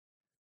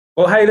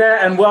Well, hey there,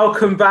 and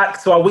welcome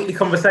back to our weekly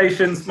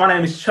conversations. My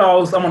name is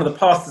Charles. I'm one of the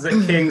pastors at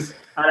King's,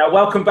 and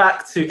welcome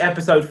back to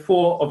episode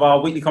 4 of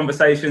our weekly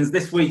conversations.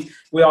 This week,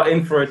 we are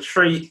in for a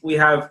treat. We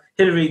have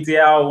Hilary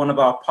Dial, one of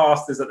our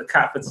pastors at the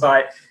Catford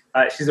site.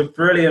 She's a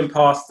brilliant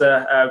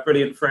pastor, a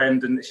brilliant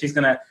friend, and she's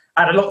going to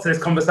add a lot to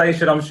this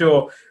conversation, I'm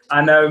sure.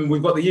 And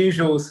we've got the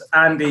usuals,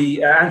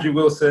 Andrew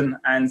Wilson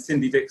and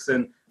Cindy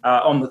Dixon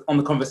on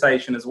the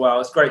conversation as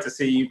well. It's great to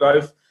see you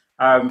both.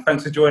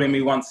 Thanks for joining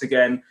me once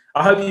again.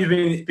 I hope you've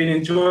been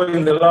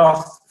enjoying the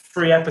last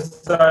 3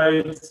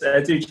 episodes.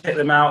 Do check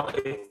them out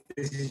if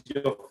this is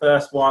your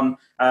first one.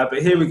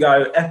 But here we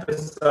go,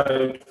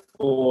 episode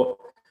 4.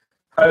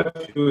 Hope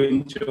you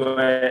enjoy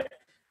it.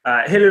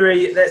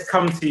 Hilary, let's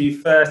come to you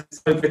first.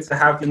 It's so good to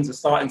have things are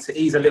starting to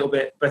ease a little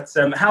bit. But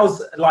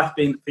how's life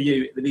been for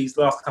you these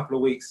last couple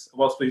of weeks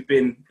whilst we've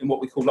been in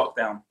what we call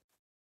lockdown?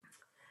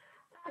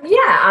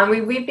 Yeah,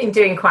 we've been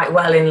doing quite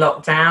well in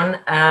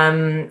lockdown.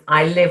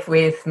 I live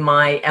with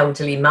my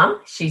elderly mum.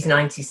 She's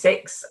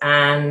 96,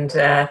 and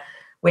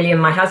William,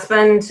 my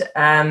husband.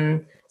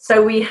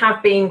 So we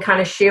have been kind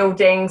of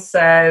shielding.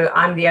 So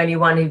I'm the only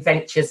one who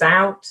ventures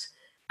out,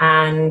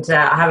 and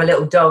I have a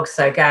little dog,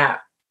 so I go out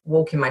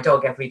walking my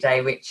dog every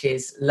day, which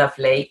is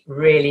lovely.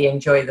 Really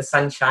enjoy the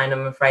sunshine.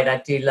 I'm afraid I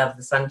do love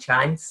the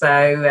sunshine.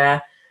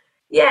 So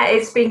yeah,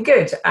 it's been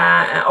good.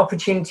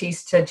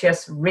 Opportunities to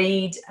just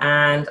read,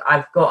 and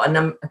I've got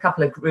a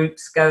couple of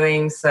groups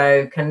going,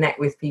 so connect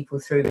with people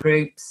through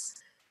groups.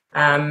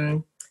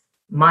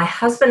 My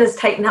husband has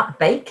taken up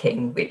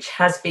baking, which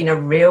has been a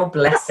real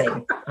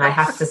blessing, I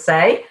have to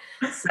say.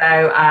 So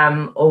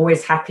I'm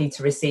always happy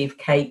to receive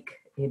cake,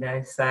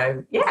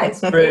 so yeah, it's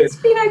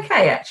been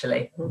okay,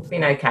 actually. It's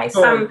been okay.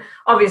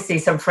 Obviously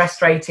some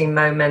frustrating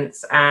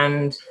moments,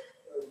 and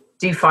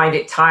do find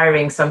it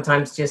tiring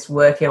sometimes just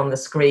working on the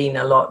screen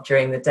a lot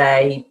during the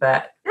day,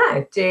 but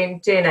no,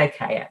 doing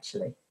okay,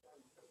 actually.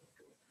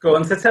 Go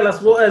on, so tell us,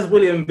 what has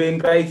William been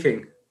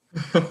baking?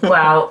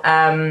 Well,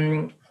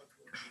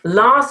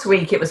 last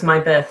week it was my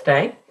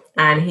birthday,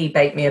 and he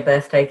baked me a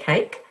birthday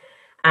cake,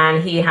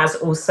 and he has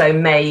also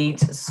made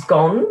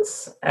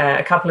scones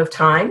a couple of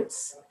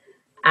times,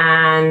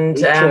 and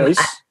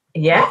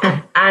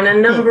yeah, and a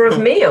number of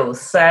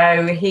meals.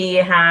 So he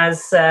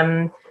has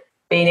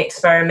been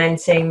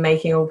experimenting,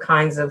 making all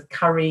kinds of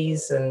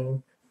curries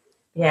and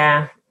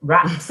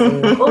wraps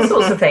and all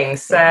sorts of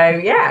things. So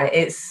yeah,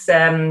 it's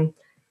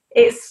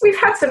we've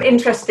had some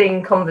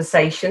interesting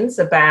conversations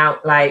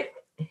about like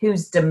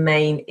whose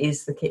domain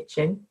is the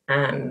kitchen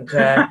and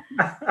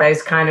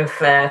those kind of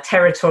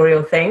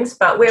territorial things,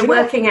 but we're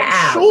working it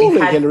out. Surely,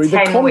 Hilary,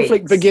 the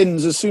conflict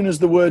begins as soon as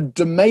the word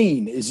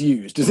domain is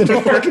used, isn't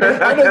it? I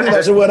don't think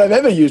that's a word I've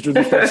ever used with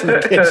respect to the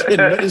kitchen,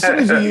 but as soon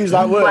as you use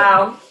that word...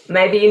 Well,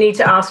 maybe you need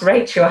to ask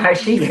Rachel how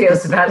she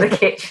feels about the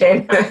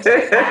kitchen.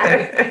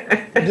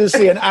 You just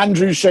see an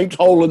Andrew-shaped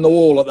hole in the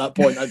wall at that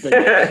point, I think.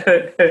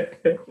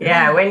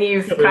 Yeah, when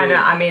you've kind of...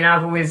 I mean,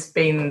 I've always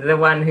been the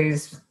one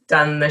who's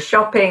done the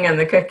shopping and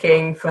the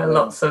cooking for a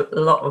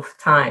lot of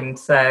time.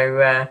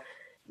 So,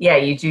 yeah,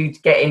 you do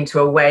get into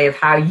a way of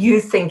how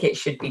you think it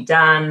should be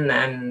done.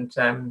 And,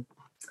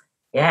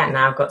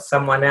 now I've got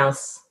someone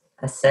else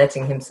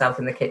asserting himself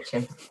in the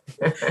kitchen.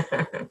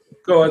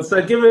 Go on.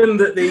 So given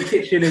that the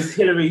kitchen is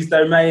Hilary's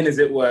domain, as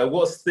it were,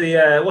 what's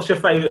your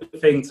favourite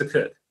thing to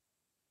cook?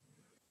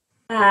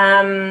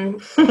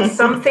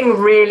 Something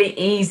really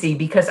easy,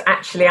 because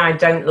actually I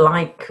don't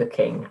like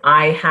cooking.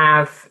 I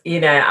have,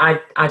 I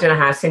don't know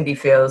how Cindy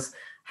feels.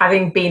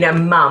 Having been a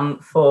mum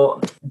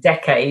for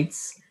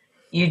decades,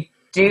 you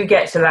do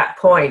get to that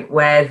point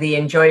where the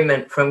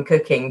enjoyment from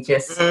cooking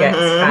just gets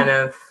kind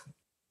of,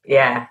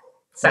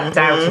 sucked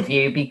out of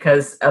you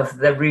because of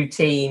the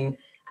routine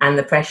and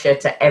the pressure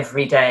to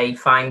every day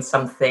find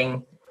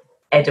something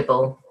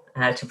edible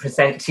to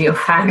present to your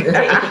family. So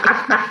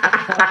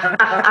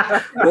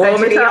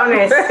to be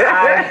honest,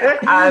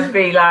 I'd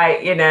be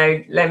like,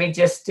 let me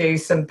just do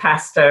some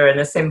pasta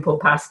and a simple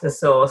pasta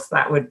sauce.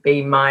 That would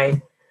be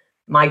my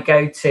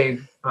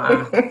go-to.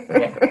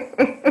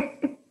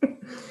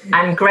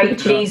 And grate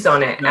cheese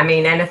on it. I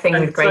mean, anything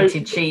with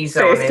grated cheese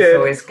on is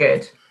always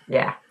good.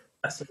 Yeah.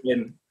 That's a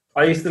win.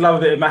 I used to love a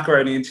bit of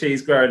macaroni and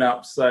cheese growing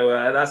up, so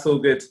that's all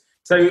good.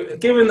 So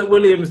given that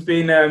William's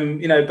been,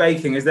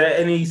 baking, is there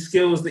any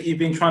skills that you've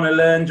been trying to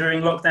learn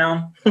during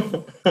lockdown?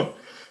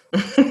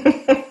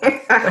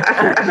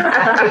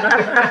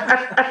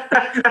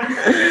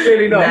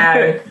 Really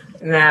not.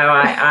 No,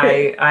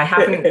 I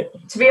haven't.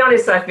 To be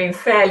honest, I've been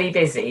fairly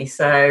busy.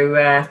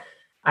 So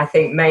I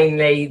think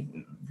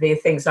mainly the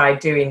things I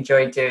do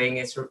enjoy doing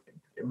is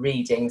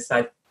reading.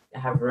 So I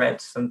have read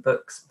some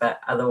books, but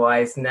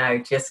otherwise, no,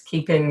 just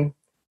keeping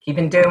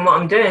doing what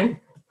I'm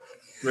doing.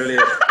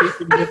 Brilliant.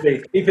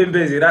 Keep him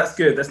busy. That's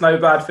good. That's no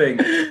bad thing.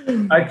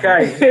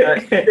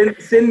 Okay.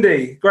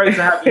 Cindy, great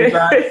to have you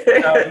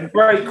back.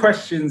 Great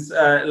questions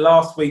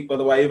last week, by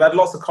the way. You've had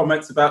lots of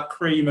comments about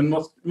cream and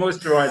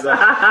moisturiser.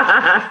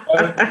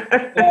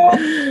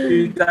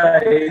 Few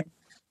days.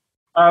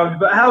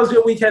 But how's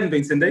your weekend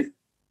been, Cindy?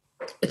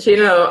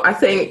 I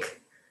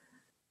think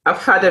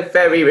I've had a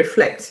very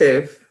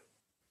reflective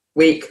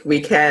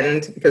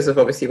weekend because of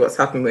obviously what's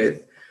happened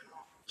with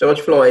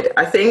George Floyd.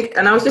 I think,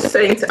 and I was just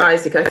saying to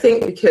Isaac, I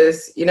think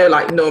because, you know,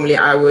 like normally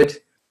I would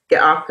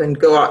get up and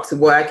go out to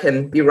work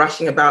and be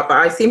rushing about, but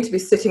I seem to be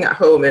sitting at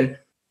home and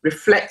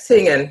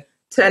reflecting and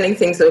turning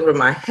things over in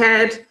my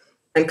head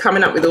and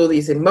coming up with all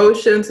these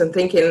emotions and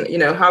thinking, you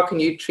know, how can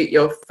you treat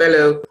your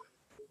fellow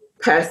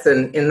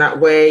person in that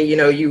way? You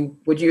know,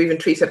 would you even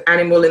treat an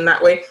animal in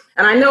that way?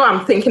 And I know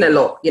I'm thinking a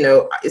lot, you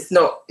know, it's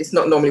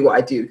not normally what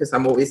I do because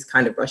I'm always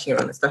kind of rushing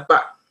around and stuff,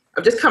 but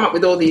I've just come up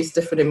with all these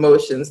different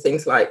emotions,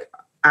 things like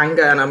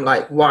anger, and I'm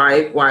like,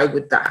 why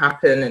would that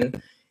happen?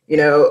 And, you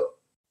know,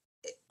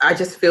 I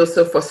just feel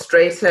so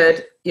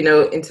frustrated, you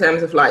know, in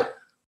terms of like,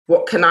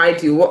 what can I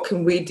do? What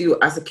can we do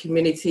as a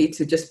community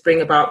to just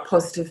bring about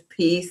positive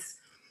peace,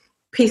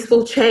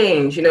 peaceful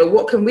change? You know,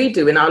 what can we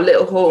do in our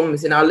little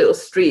homes, in our little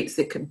streets?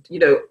 It could, you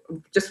know,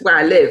 just where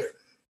I live,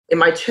 in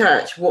my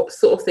church, what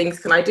sort of things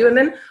can I do? And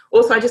then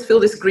also I just feel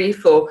this grief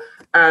for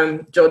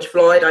George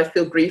Floyd. I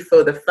feel grief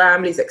for the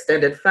families,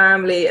 extended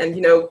family, and,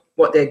 you know,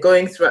 what they're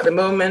going through at the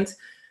moment.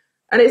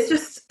 And it's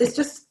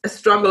just a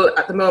struggle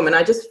at the moment.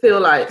 I just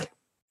feel like,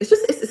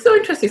 it's so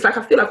interesting. It's like,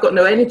 I feel I've got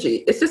no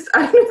energy. It's just,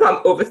 I don't know if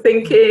I'm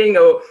overthinking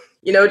or,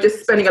 you know,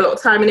 just spending a lot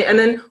of time in it. And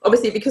then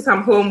obviously because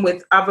I'm home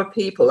with other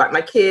people, like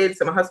my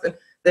kids and my husband,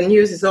 the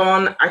news is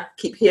on. I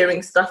keep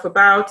hearing stuff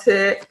about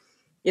it,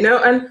 you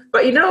know,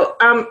 but you know,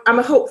 I'm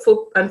a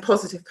hopeful and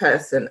positive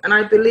person. And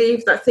I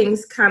believe that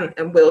things can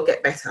and will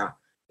get better.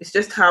 It's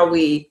just how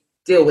we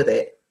deal with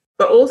it.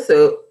 But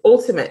also,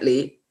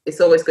 ultimately, it's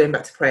always going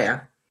back to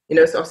prayer. You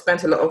know, so I've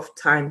spent a lot of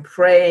time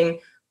praying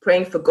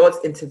for God's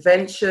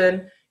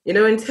intervention, you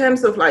know, in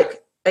terms of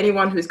like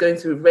anyone who's going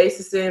through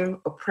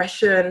racism,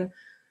 oppression,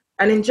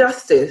 and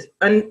injustice,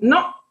 and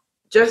not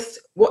just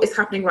what is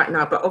happening right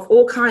now, but of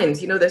all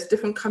kinds. You know, there's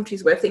different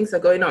countries where things are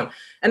going on.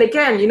 And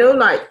again, you know,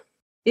 like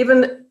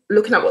even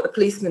looking at what the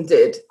policeman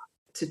did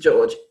to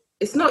George,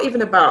 it's not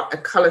even about a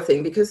color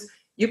thing, because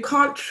you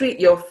can't treat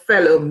your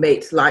fellow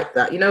mate like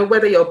that. You know,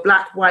 whether you're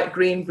black, white,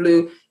 green,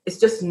 blue, it's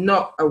just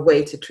not a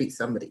way to treat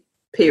somebody,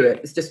 period.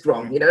 It's just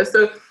wrong, you know?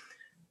 So,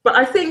 but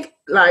I think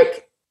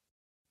like,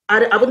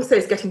 I wouldn't say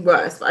it's getting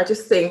worse, but I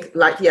just think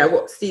like, yeah,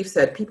 what Steve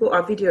said, people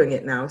are videoing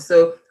it now.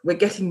 So we're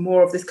getting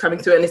more of this coming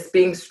through, and it's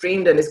being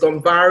streamed and it's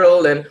gone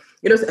viral, and,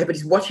 you know, so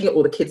everybody's watching it.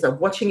 All the kids are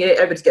watching it.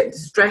 Everybody's getting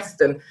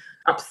distressed and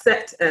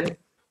upset. And,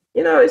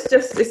 you know, it's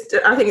just,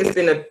 I think it's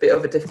been a bit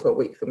of a difficult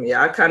week for me.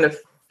 I kind of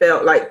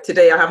felt like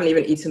today I haven't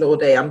even eaten all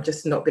day. I'm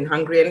just not been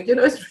hungry. And, you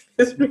know,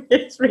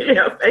 it's really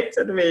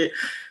affected me.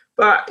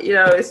 But, you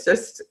know, it's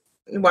just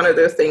one of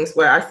those things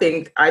where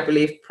I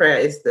believe prayer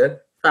is the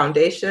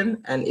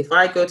foundation. And if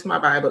I go to my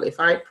Bible, if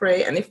I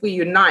pray, and if we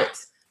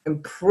unite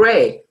and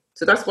pray,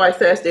 so that's why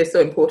Thursday is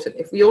so important.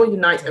 If we all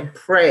unite and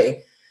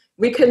pray,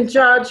 we can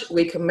judge,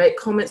 we can make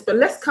comments, but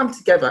let's come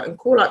together and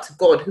call out to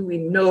God, who we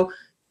know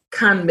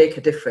can make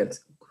a difference,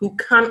 who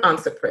can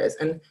answer prayers,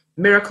 and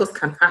miracles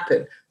can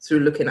happen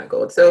through looking at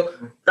God. So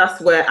that's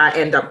where I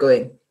end up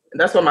going. And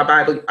that's why my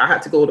Bible, I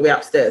had to go all the way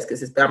upstairs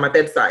because it's by my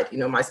bedside, you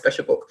know, my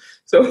special book.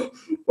 So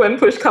when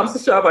push comes to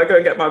shove, I go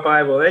and get my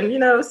Bible. And, you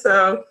know,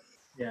 so,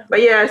 yeah.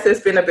 But yes, it's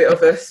been a bit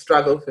of a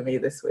struggle for me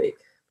this week.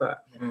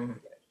 But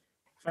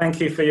thank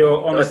you for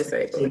your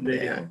honesty, Cindy.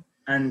 Yeah.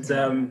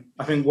 And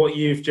I think what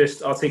you've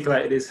just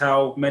articulated is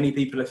how many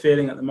people are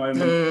feeling at the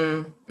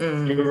moment.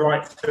 You were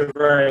right to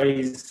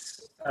raise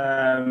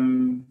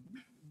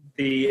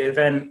the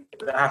event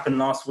that happened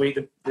last week,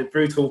 the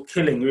brutal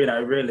killing, you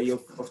know, really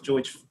of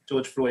George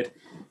Floyd.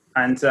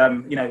 And,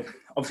 you know,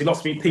 obviously lots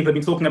of people have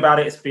been talking about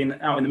it. It's been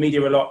out in the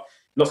media a lot.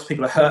 Lots of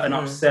people are hurt and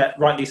upset,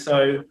 rightly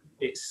so.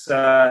 It's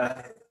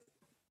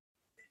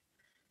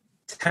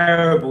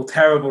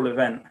terrible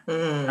event.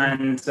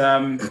 And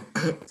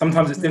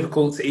sometimes it's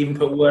difficult to even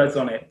put words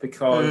on it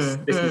because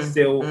this is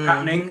still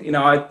happening. You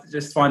know, I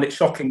just find it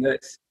shocking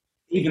that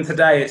even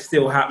today it's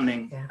still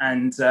happening. Yeah.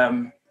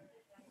 And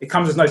it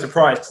comes as no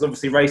surprise because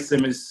obviously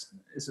racism has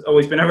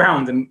always been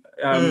around, and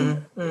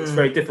it's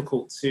very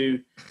difficult to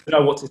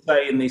know what to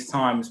say in these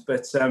times.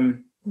 But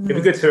it'd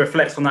be good to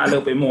reflect on that a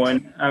little bit more.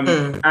 And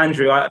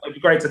Andrew, it'd be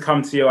great to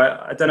come to you.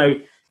 I don't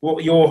know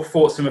what your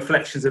thoughts and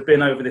reflections have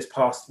been over this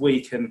past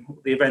week and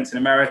the events in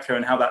America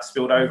and how that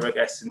spilled over, I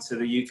guess, into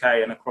the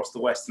UK and across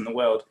the West and the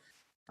world.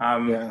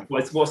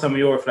 What are some of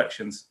your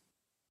reflections?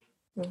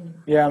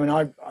 Yeah, I mean,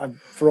 I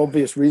for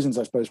obvious reasons,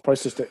 I suppose,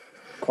 processed it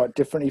quite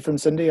differently from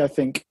Cindy. I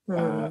think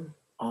I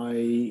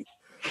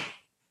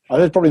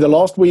think probably the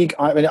last week,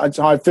 I mean,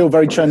 I feel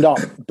very churned up,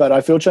 but I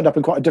feel churned up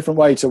in quite a different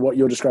way to what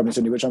you're describing,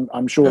 Cindy, which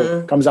I'm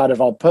sure comes out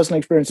of our personal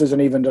experiences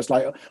and even just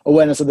like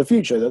awareness of the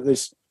future, that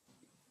this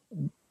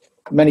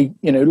many,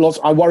 you know,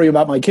 I worry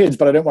about my kids,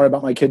 but I don't worry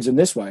about my kids in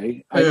this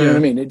way. You know what I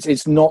mean?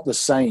 It's not the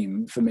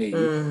same for me,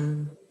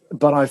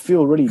 but I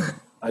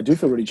do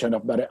feel really churned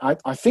up about it.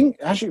 I think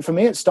actually for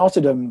me, it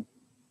started,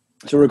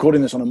 so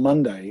recording this on a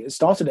Monday, it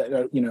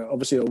started, you know,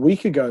 obviously a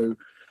week ago,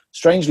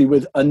 strangely,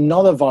 with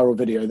another viral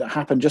video that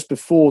happened just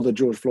before the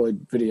George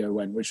Floyd video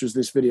went, which was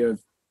this video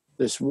of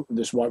this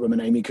white woman,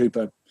 Amy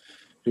Cooper,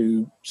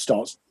 who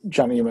starts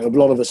chanting. A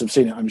lot of us have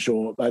seen it, I'm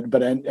sure,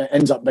 but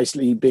ends up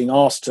basically being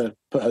asked to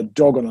put her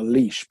dog on a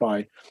leash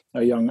by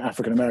a young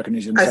African American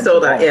who's in I saw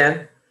that,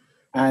 yeah.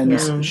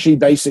 And she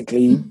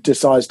basically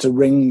decides to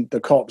ring the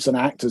cops and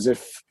act as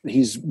if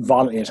he's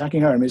violently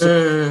attacking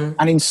her.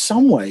 And in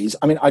some ways,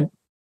 I mean,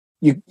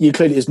 you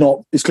clearly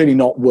it's clearly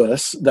not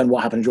worse than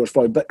what happened to George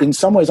Floyd, but in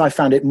some ways I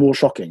found it more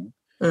shocking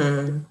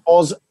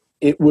because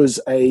it was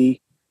a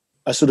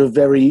sort of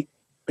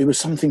it was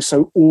something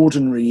so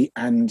ordinary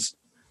and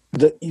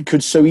that you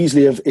could so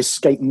easily have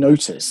escaped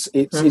notice.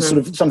 It's sort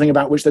of something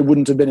about which there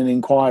wouldn't have been an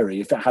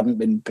inquiry if it hadn't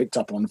been picked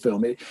up on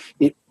film.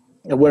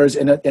 Whereas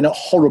in a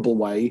horrible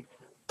way,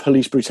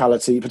 police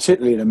brutality,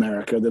 particularly in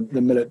America,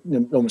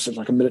 almost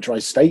like a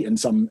militarized state in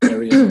some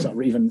areas,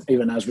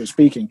 even as we're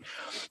speaking,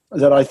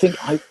 that I think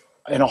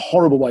in a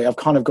horrible way, I've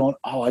kind of gone,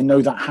 oh, I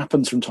know that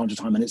happens from time to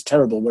time and it's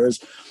terrible. Whereas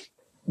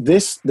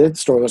this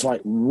story was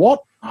like,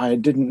 what? I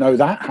didn't know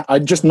that.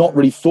 I'd just not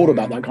really thought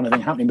about that kind of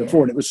thing happening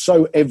before. And it was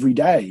so every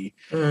day.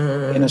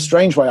 In a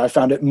strange way, I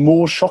found it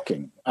more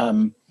shocking.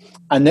 And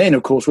then,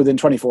 of course, within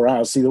 24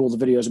 hours, see all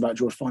the videos about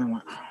George Floyd. I'm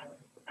like,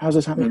 how's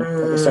this happening at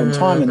the same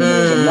time? And then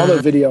there was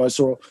another video I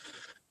saw,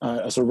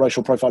 a sort of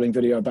racial profiling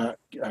video about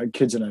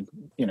kids in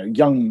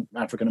young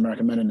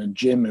African-American men in a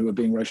gym who were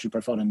being racially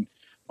profiled and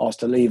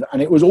asked to leave.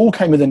 And it was all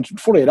came within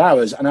 48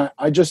 hours. And I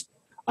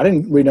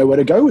didn't really know where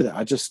to go with it.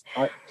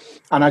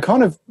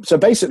 So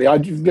basically,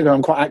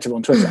 I'm quite active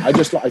on Twitter. I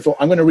thought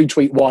I'm going to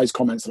retweet wise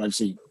comments that I've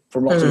seen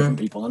from lots of different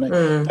people. And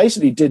I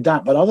basically did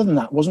that. But other than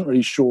that, wasn't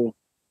really sure,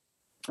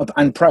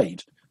 and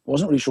prayed,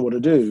 wasn't really sure what to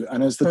do.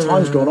 And as the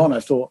time's gone on,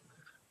 I thought,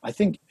 I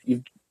think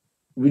I've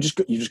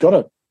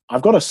got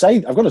to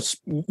say, to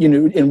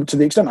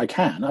the extent I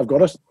can, I've got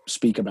to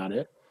speak about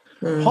it.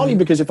 Partly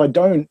because if I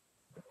don't,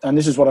 and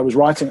this is what I was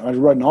writing, I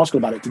wrote an article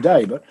about it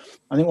today, but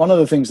I think one of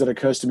the things that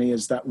occurs to me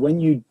is that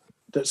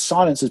that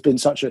silence has been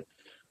such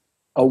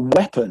a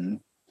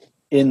weapon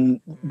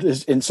in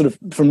sort of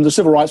from the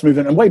civil rights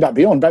movement and way back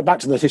beyond, back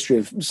to the history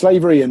of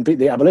slavery and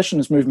the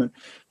abolitionist movement,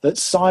 that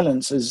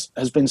silence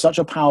has been such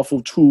a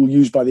powerful tool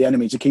used by the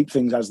enemy to keep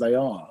things as they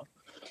are.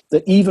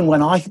 That even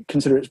when I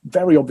consider it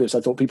very obvious,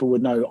 I thought people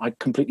would know I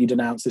completely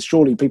denounce this.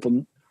 Surely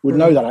people would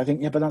know that. I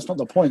think, yeah, but that's not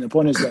the point. The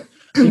point is that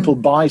people,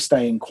 by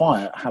staying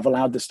quiet, have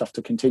allowed this stuff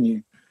to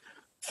continue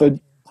for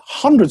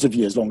hundreds of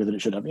years longer than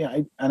it should have.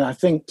 Yeah, and I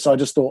think, so I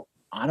just thought,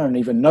 I don't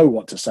even know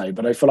what to say,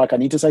 but I feel like I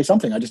need to say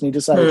something. I just need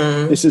to say,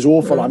 this is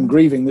awful, I'm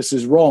grieving, this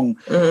is wrong.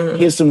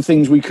 Here's some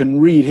things we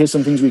can read, here's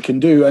some things we can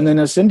do. And then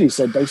as Cindy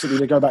said, basically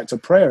to go back to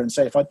prayer and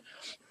say,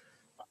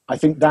 I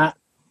think that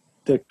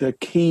the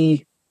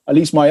key, at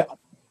least my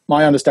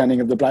understanding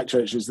of the Black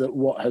church is that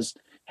what has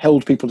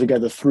held people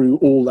together through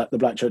all that the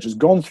Black church has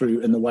gone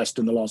through in the West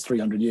in the last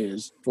 400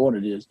 years,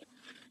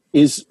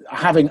 is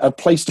having a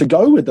place to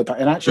go with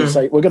and actually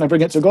say, we're going to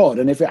bring it to God.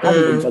 And if it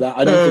hadn't been for that,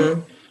 I don't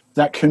think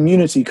that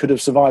community could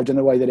have survived in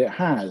the way that it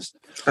has.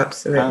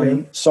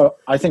 Absolutely. So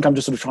I think I'm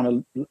just sort of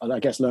trying to, I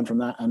guess, learn from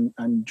that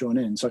and join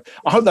in. So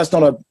I hope that's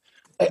not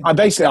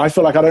I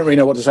feel like I don't really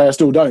know what to say. I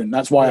still don't.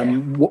 That's why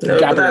I'm gathering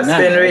now. That's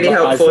been really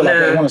helpful. I feel like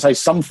I want to say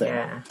something.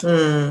 Yeah.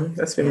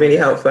 That's been really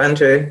helpful,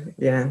 Andrew.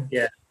 Yeah.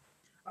 Yeah.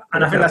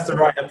 And I think that's the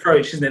right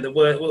approach, isn't it? That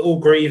we're all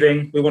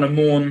grieving. We want to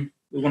mourn.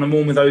 We want to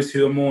mourn with those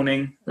who are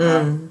mourning.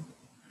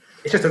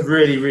 It's just a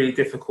really, really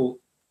difficult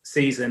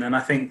season. And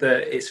I think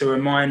that it's a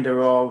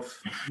reminder of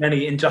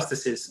many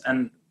injustices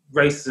and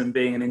racism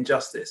being an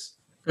injustice.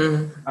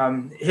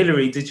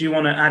 Hilary, did you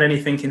want to add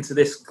anything into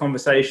this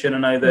conversation? I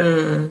know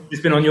that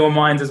it's been on your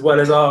mind as well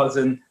as ours,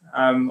 and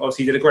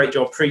obviously you did a great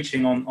job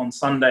preaching on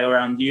Sunday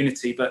around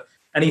unity, but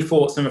any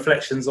thoughts and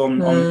reflections on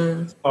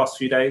the past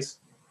few days?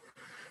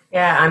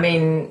 Yeah, I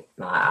mean,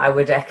 I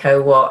would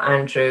echo what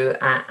Andrew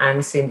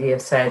and Cindy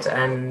have said,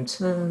 and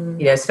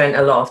spent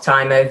a lot of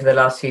time over the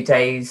last few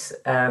days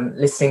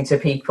listening to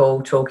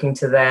people, talking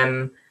to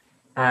them,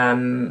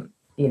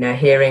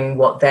 hearing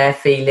what they're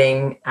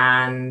feeling,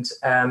 and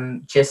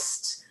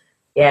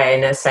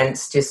in a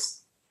sense,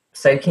 just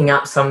soaking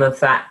up some of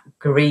that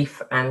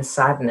grief and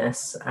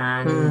sadness.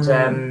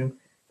 And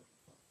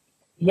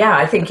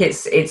I think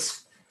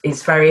it's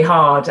very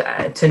hard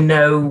to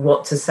know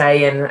what to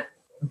say,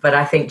 but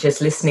I think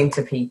just listening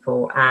to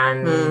people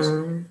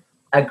and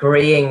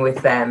agreeing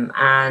with them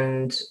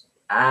and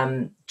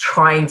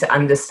trying to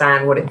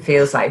understand what it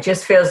feels like. It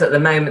just feels at the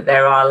moment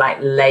there are like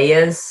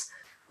layers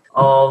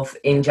of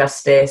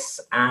injustice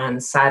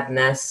and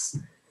sadness.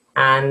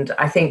 And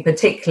I think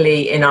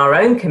particularly in our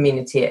own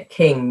community at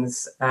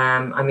King's,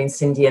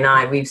 Cindy and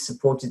I, we've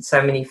supported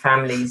so many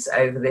families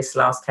over this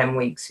last 10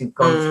 weeks who've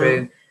gone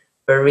through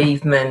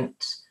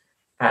bereavement.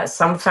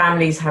 Some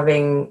families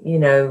having,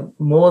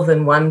 more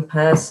than one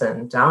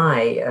person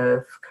die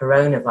of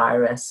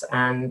coronavirus,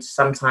 and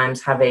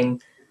sometimes having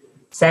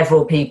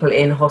several people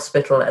in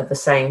hospital at the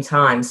same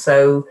time.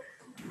 So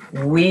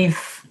we've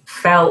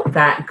felt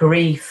that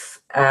grief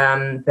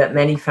that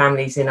many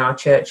families in our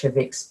church have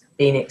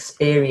been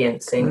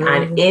experiencing.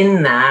 And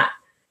in that,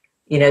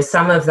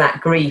 some of that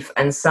grief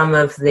and some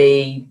of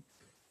the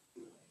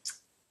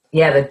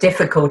the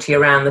difficulty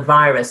around the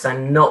virus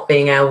and not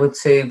being able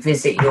to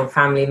visit your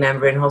family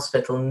member in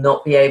hospital,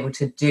 not be able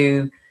to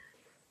do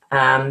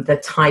the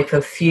type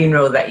of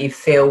funeral that you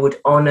feel would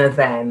honour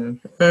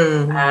them.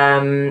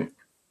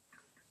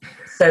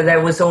 So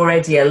there was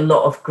already a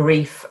lot of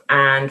grief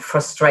and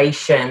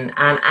frustration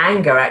and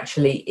anger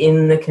actually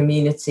in the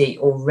community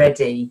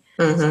already.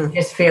 So it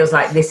just feels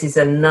like this is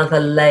another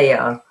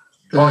layer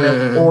on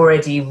an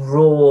already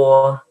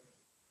raw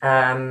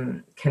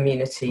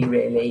community,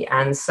 really.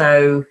 And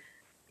so,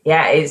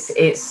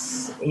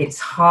 it's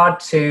hard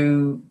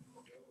to,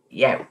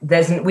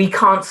 we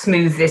can't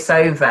smooth this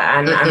over.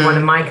 And one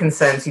of my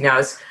concerns,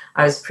 I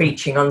was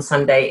preaching on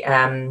Sunday,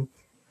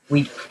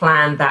 we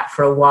planned that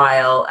for a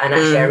while, and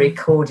actually I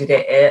recorded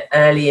it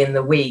early in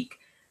the week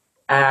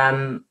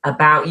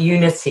about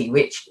unity,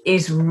 which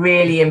is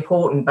really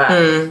important. But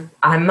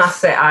I must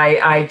say,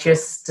 I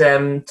just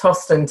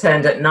tossed and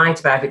turned at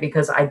night about it,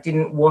 because I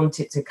didn't want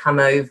it to come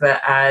over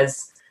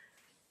as,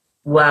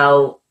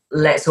 well,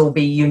 let's all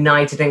be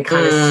united and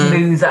kind of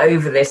smooth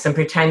over this and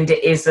pretend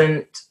it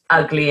isn't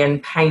ugly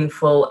and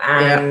painful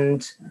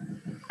and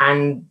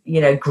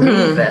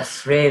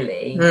grievous,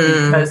 really,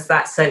 because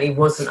that certainly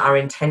wasn't our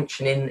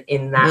intention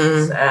in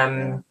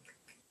that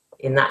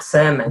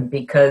sermon.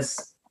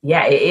 Because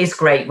it is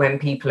great when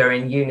people are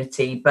in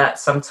unity, but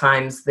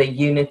sometimes the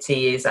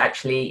unity is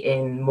actually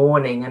in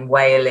mourning and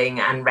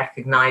wailing and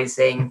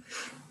recognizing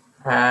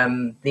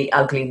the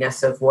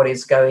ugliness of what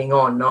is going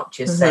on, not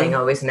just saying,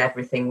 oh, isn't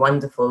everything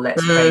wonderful,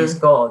 let's praise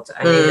God.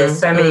 I mean, there's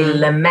so many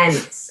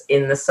laments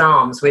in the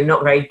Psalms. We're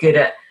not very good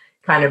at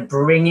kind of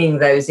bringing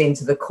those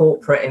into the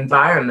corporate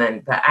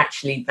environment, but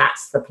actually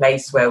that's the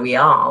place where we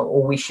are,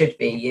 or we should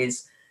be,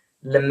 is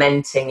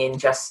lamenting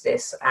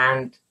injustice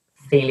and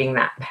feeling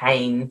that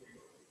pain,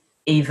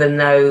 even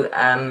though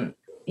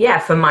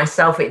for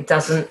myself it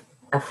doesn't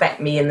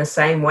affect me in the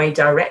same way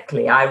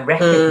directly. I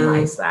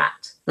recognize that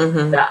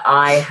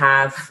I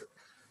have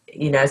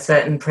a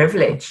certain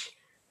privilege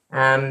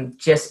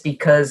just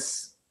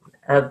because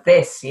of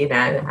this,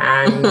 and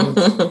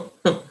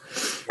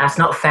that's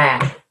not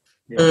fair.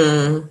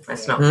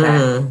 That's not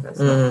fair. That's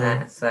not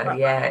fair. So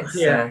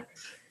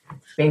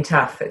it's been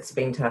tough. It's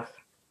been tough.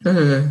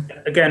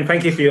 Again,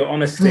 thank you for your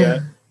honesty.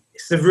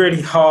 It's a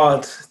really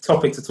hard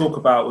topic to talk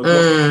about with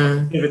lots of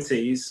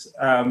activities,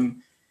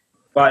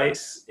 but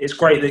it's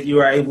great that you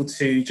were able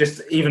to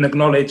just even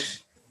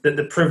acknowledge that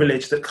the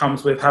privilege that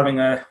comes with having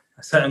a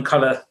certain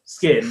colour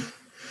skin,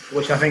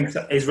 which I think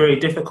is really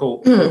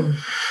difficult,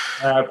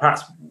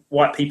 perhaps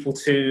white people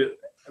to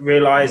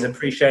realise,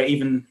 appreciate,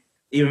 even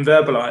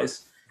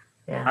verbalise.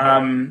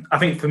 I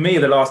think for me,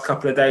 the last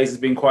couple of days has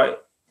been quite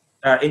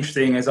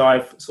interesting, as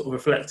I've sort of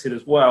reflected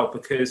as well,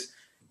 because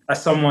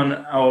as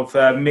someone of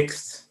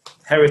mixed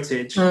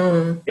heritage,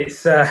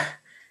 it's I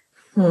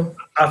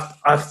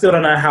still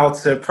don't know how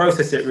to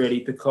process it,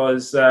 really,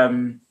 because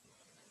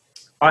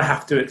I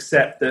have to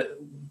accept that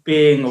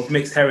being of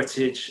mixed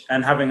heritage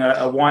and having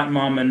a white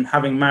mum and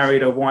having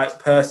married a white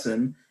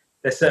person,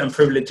 there's certain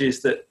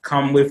privileges that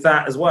come with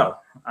that as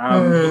well.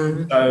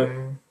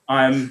 So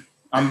I'm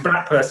a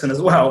black person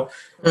as well,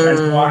 and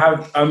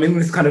so I'm in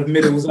this kind of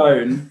middle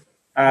zone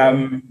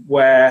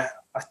where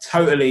I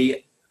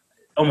totally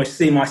almost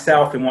see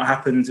myself in what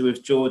happened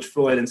with George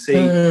Floyd and see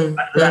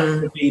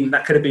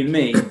that could have been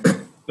me,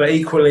 but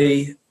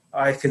equally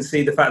I can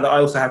see the fact that I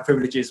also have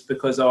privileges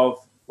because of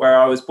where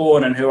I was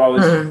born and who I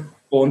was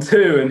born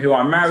to and who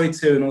I'm married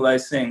to and all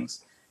those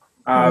things.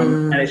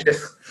 And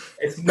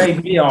it's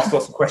made me ask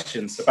lots of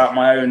questions about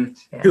my own,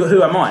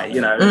 who am I,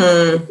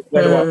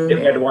 where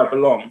do I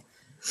belong?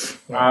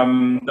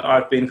 That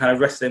I've been kind of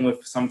wrestling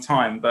with for some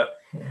time. But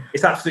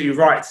it's absolutely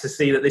right to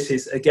see that this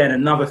is, again,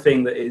 another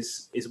thing that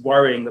is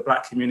worrying the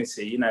black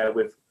community,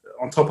 with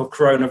on top of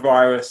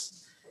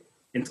coronavirus,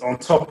 on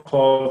top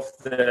of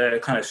the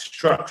kind of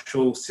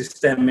structural,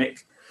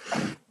 systemic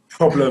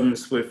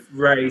problems with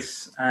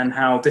race and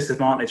how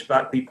disadvantaged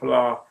black people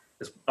are.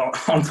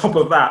 On top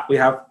of that, we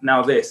have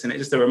now this, and it's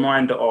just a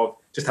reminder of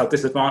just how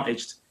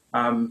disadvantaged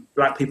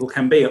black people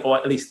can be, or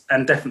at least,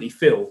 and definitely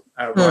feel.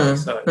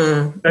 So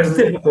it's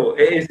difficult.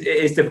 It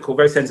is difficult,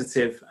 very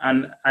sensitive.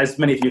 And as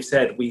many of you have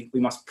said, we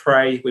must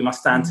pray, we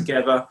must stand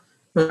together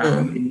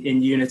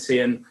in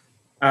unity. And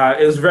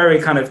it was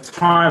very kind of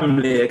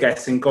timely, I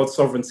guess, in God's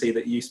sovereignty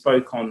that you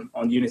spoke on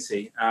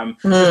unity.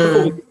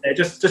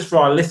 Just for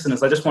our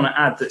listeners, I just want to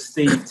add that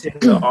Steve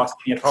Tickler, our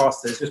senior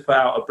pastor, has just put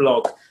out a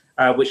blog,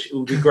 which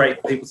would be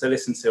great for people to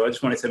listen to. I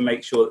just wanted to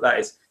make sure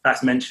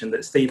that's mentioned,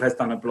 that Steve has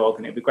done a blog,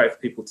 and it'd be great for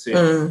people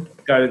to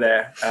go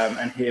there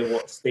and hear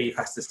what Steve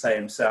has to say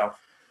himself.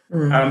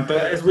 But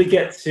as we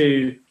get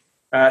to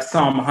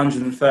Psalm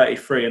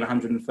 133 and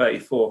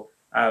 134,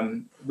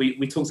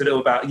 we talked a little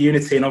about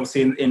unity, and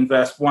obviously in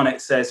verse 1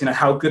 it says,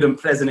 how good and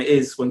pleasant it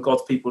is when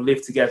God's people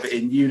live together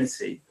in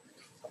unity.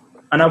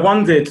 And I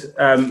wondered,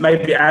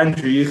 maybe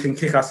Andrew, you can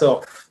kick us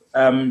off.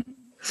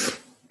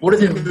 What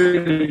does it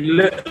really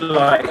look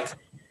like?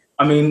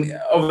 I mean,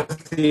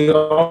 obviously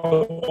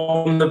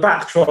on the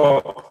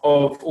backdrop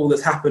of all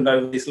that's happened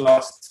over these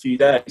last few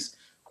days,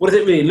 what does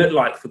it really look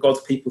like for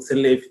God's people to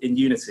live in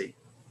unity?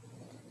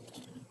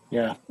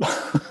 Yeah.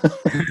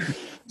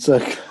 So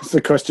it's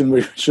a question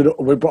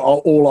we're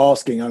all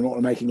asking. I'm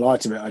not making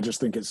light of it. I just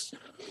think it's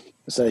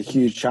a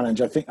huge challenge.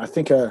 I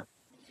think so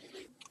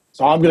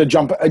I'm going to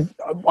jump.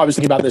 I was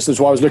thinking about this. That's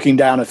why I was looking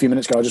down a few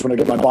minutes ago. I just want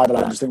to get my Bible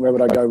out and just think, where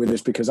would I go with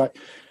this? Because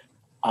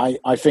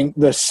I think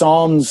the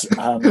Psalms,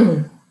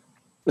 the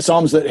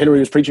Psalms that Hilary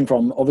was preaching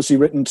from, obviously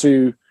written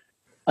to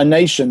a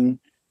nation,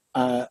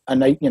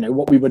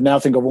 what we would now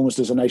think of almost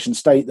as a nation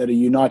state that are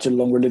united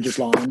along religious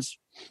lines,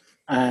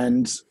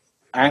 and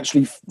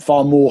actually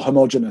far more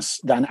homogenous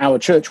than our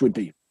church would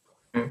be,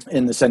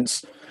 in the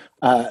sense.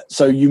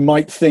 So you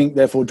might think,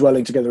 therefore,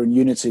 dwelling together in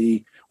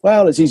unity.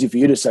 Well, it's easy for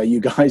you to say, you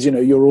guys,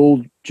 you're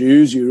all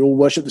Jews, you all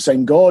worship the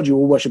same God, you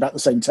all worship at the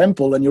same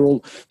temple, and you're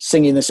all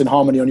singing this in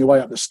harmony on your way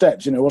up the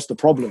steps. What's the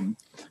problem?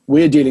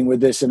 We're dealing with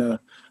this in a,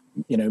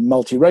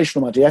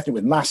 multiracial, multi-ethnic,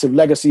 with massive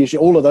legacy issue,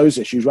 all of those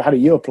issues. Well, how do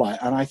you apply it?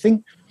 And I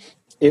think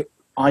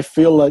I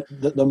feel like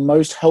that the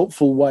most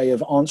helpful way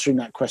of answering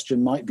that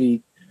question might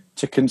be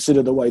to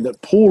consider the way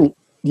that Paul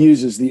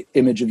uses the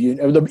image of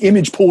unity, or the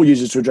image Paul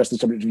uses to address the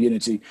subject of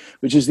unity,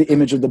 which is the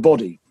image of the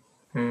body.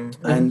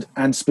 Mm-hmm.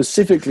 And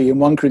specifically in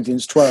 1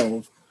 Corinthians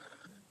 12,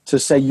 to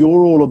say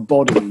you're all a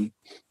body,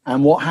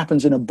 and what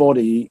happens in a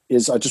body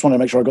is, I just want to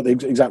make sure I got the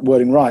exact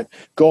wording right.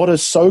 God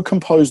has so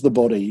composed the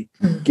body,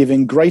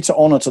 giving greater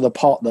honor to the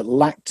part that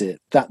lacked it,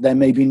 that there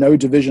may be no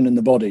division in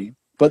the body,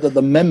 but that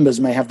the members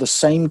may have the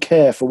same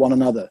care for one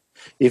another.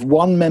 If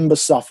one member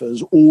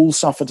suffers, all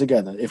suffer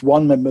together. If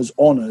one member is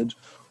honored,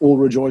 all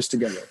rejoice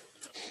together.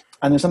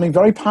 And there's something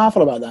very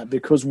powerful about that,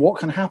 because what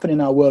can happen in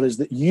our world is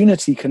that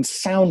unity can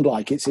sound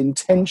like it's in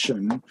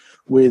tension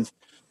with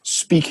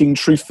speaking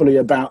truthfully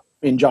about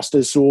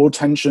injustice or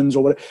tensions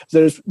or whatever.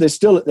 There's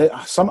still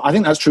some. I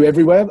think that's true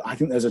everywhere. I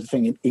think there's a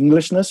thing in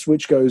Englishness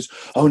which goes,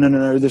 oh,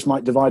 no, this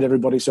might divide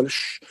everybody, so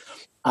shh.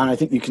 And I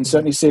think you can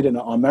certainly see it in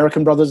our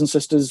American brothers and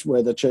sisters,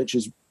 where the church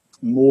is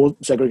more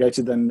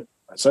segregated than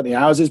certainly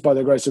ours is, by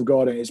the grace of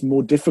God. And it's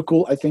more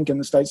difficult, I think, in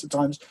the States at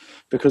times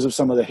because of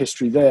some of the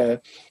history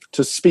there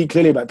to speak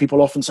clearly about it.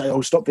 People often say,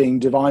 oh, stop being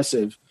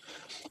divisive.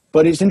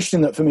 But it's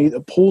interesting that for me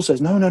that Paul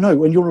says, no,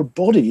 when you're a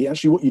body,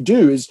 actually what you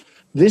do is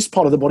this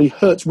part of the body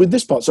hurts with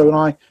this part. So when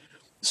I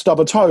stub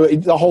a toe,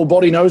 the whole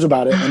body knows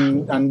about it.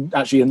 And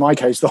actually, in my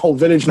case, the whole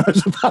village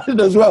knows about it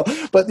as well.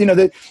 But,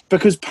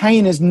 because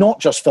pain is not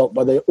just felt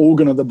by the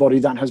organ of the body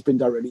that has been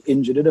directly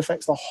injured, it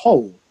affects the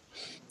whole.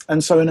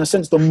 And so in a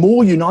sense, the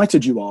more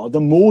united you are, the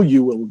more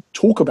you will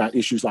talk about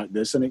issues like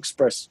this and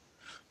express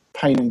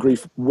pain and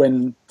grief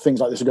when things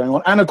like this are going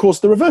on. And of course,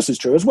 the reverse is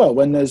true as well.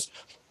 When there's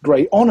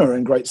great honor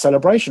and great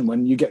celebration,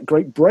 when you get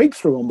great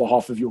breakthrough on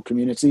behalf of your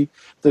community,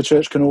 the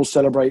church can all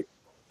celebrate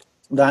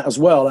that as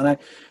well. And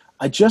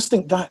I just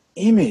think that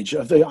image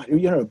of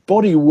the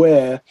body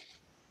where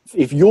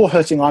if you're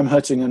hurting, I'm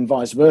hurting, and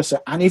vice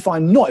versa. And if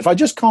I'm not, if I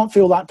just can't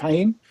feel that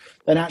pain,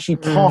 then actually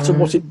part of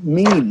what it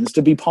means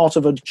to be part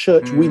of a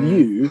church with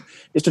you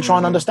is to try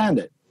and understand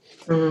it.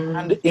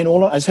 And in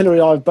all, as Hilary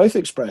and I have both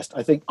expressed,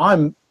 I think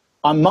I'm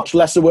much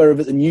less aware of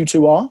it than you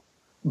two are,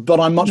 but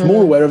I'm much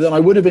more aware of it than I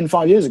would have been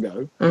 5 years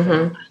ago.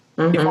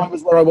 If I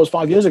was where I was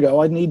 5 years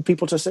ago, I'd need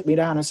people to sit me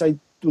down and say,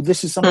 well,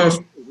 this is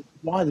something.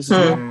 Why this is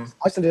not an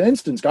isolated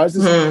instance, guys.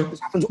 This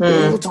happens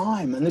all the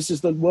time, and this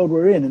is the world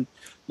we're in, and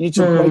you need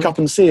to wake up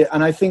and see it.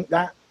 And I think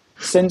that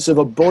sense of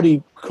a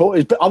body,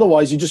 but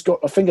otherwise you just got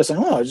a finger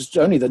saying, "Oh, it's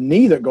only the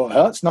knee that got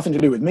hurt. It's nothing to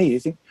do with me." You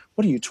think,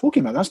 "What are you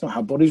talking about? That's not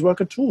how bodies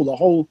work at all. The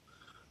whole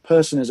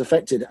person is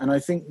affected." And I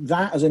think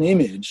that as an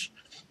image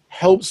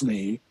helps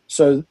me.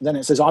 So then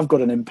it says, I've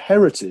got an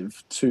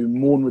imperative to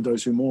mourn with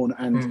those who mourn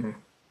and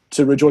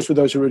to rejoice with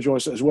those who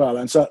rejoice as well.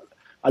 And so,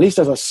 at least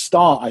as a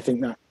start, I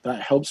think that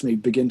helps me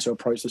begin to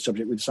approach the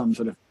subject with some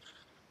sort of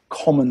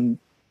common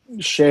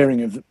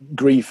sharing of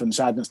grief and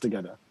sadness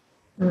together.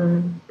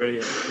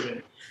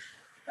 Brilliant.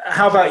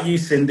 How about you,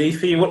 Cindy?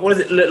 For you, what does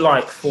it look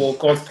like for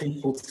God's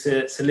people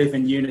to live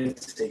in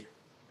unity?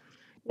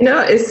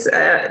 It's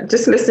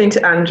just listening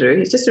to Andrew.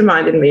 He's just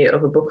reminded me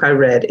of a book I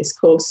read. It's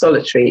called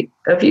Solitary.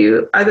 Have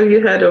you either of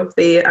you heard of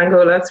the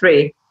Angola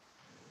 3?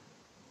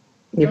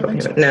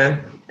 No.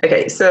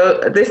 Okay, so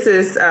this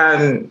is.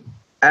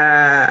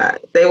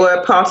 They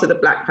were part of the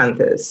Black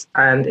Panthers,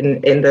 and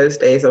in those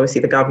days,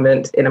 obviously, the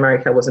government in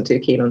America wasn't too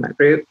keen on that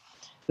group.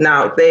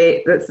 Now,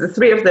 the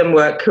three of them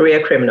were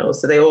career criminals,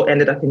 so they all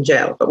ended up in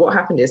jail. But what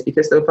happened is,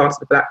 because they were part of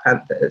the Black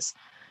Panthers,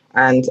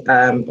 and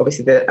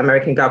obviously the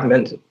American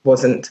government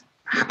wasn't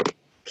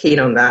keen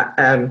on that,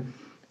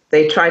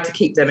 they tried to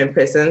keep them in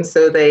prison,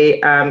 so they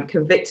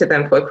convicted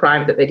them for a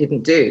crime that they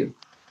didn't do.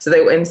 So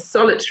they were in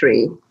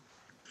solitary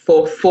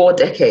for 4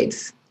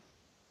 decades.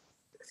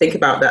 Think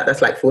about that.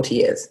 That's like 40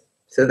 years.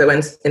 So they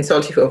went in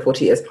solitary for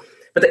 40 years.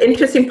 But the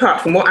interesting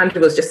part from what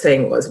Andrew was just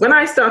saying was, when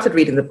I started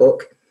reading the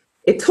book,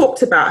 it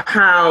talked about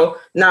how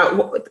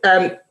now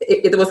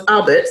there was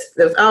Albert,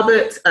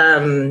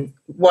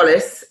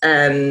 Wallace,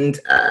 and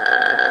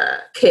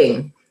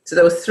King. So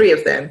there was 3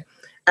 of them.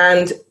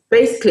 And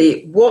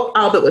basically what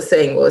Albert was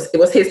saying was, it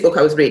was his book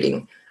I was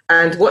reading.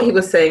 And what he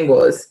was saying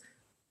was,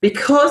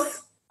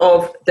 because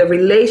of the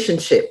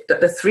relationship that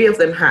the three of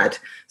them had.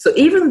 So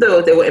even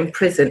though they were in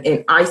prison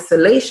in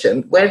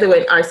isolation, where they were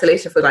in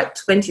isolation for like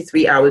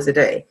 23 hours a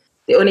day,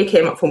 they only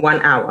came up for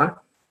 1 hour.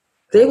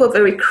 They were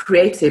very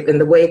creative in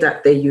the way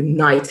that they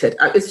united.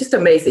 It's just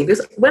amazing,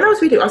 because when I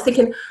was reading, I was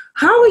thinking,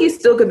 how are you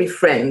still going to be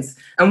friends?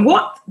 And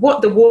what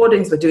the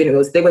wardens were doing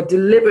was they were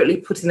deliberately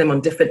putting them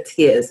on different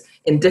tiers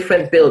in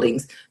different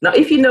buildings. Now,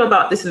 if you know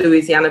about this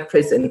Louisiana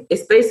prison,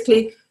 it's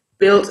basically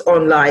built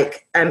on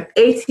like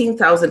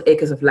 18,000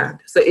 acres of land.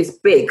 So it's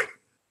big.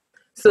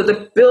 So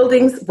the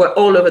buildings were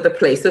all over the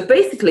place. So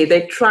basically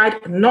they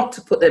tried not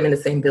to put them in the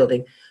same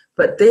building,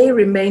 but they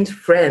remained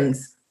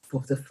friends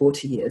for the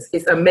 40 years.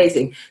 It's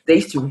amazing. They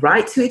used to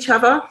write to each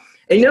other.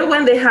 And you know,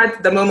 when they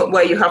had the moment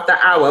where you have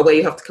that hour where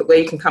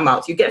you can come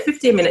out, you get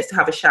 15 minutes to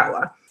have a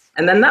shower.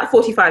 And then that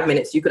 45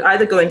 minutes, you could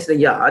either go into the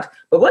yard,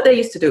 but what they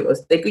used to do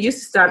was they used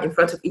to stand in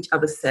front of each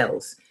other's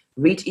cells,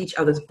 read each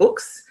other's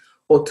books,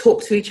 or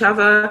talk to each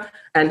other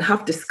and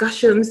have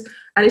discussions.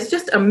 And it's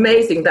just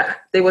amazing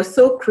that they were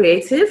so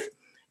creative,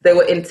 they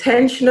were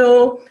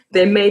intentional,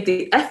 they made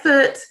the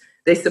effort,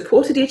 they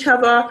supported each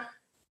other.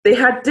 They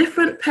had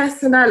different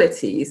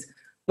personalities,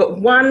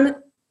 but one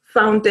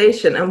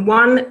foundation and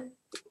one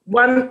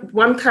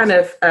kind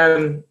of,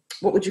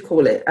 what would you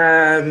call it?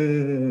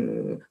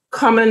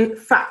 Common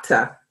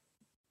factor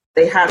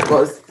they had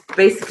was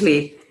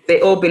basically they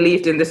all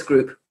believed in this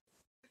group.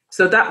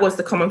 So that was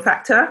the common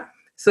factor.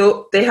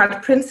 So they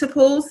had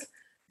principles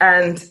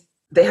and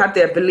they had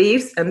their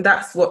beliefs, and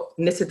that's what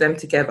knitted them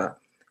together.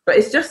 But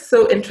it's just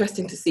so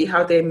interesting to see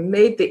how they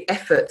made the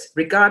effort,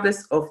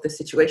 regardless of the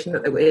situation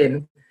that they were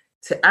in,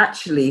 to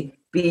actually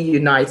be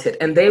united.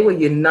 And they were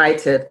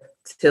united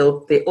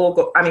till they all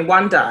got, I mean,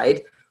 one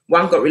died,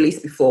 one got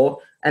released before,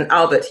 and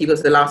Albert, he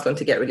was the last one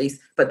to get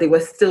released, but they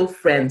were still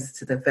friends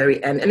to the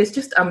very end. And it's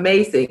just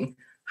amazing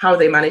how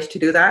they managed to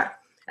do that.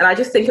 And I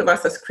just think of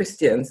us as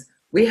Christians,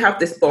 we have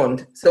this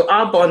bond. So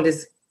our bond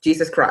is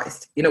Jesus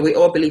Christ. You know, we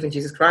all believe in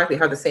Jesus Christ. We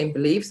have the same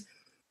beliefs.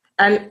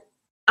 And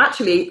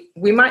actually,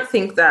 we might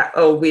think that,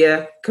 oh,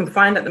 we're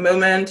confined at the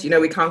moment, you know,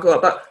 we can't go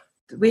out, but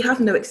we have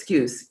no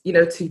excuse, you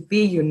know, to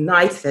be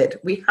united.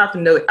 We have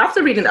no,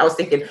 after reading that, I was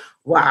thinking,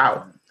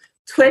 wow,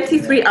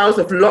 23 hours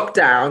of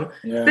lockdown,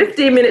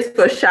 15 minutes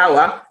for a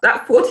shower,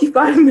 that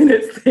 45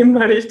 minutes they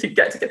managed to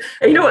get together.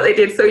 And you know what they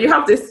did? So you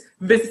have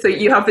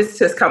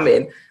visitors come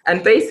in,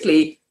 and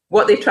basically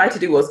what they tried to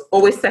do was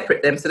always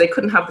separate them so they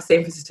couldn't have the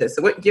same visitors.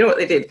 So you know what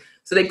they did?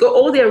 So they got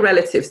all their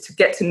relatives to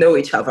get to know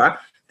each other.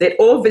 They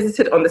all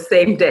visited on the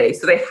same day.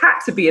 So they had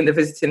to be in the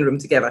visiting room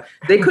together.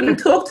 They couldn't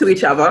talk to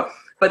each other,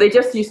 but they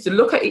just used to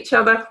look at each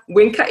other,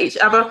 wink at each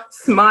other,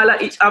 smile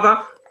at each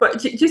other. But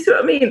do you see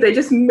what I mean? They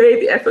just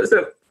made the effort.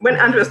 So when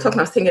Andrew was talking,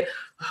 I was thinking,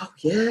 oh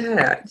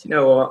yeah, do you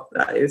know what?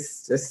 That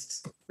is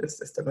just, it's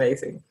just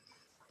amazing.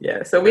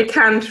 Yeah, so we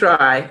can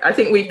try. I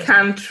think we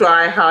can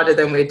try harder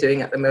than we're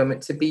doing at the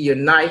moment to be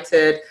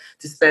united,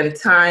 to spend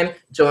time,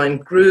 join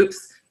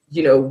groups,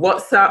 you know,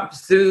 WhatsApp,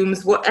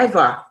 Zooms,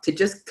 whatever, to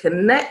just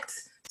connect,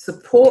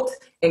 support,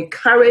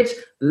 encourage,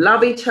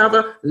 love each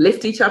other,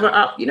 lift each other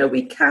up. You know,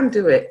 we can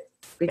do it.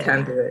 We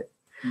can do it.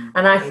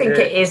 And I think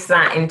it is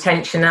that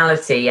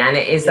intentionality, and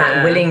it is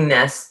that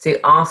willingness to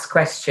ask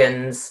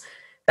questions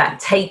that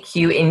take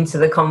you into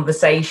the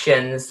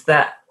conversations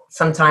that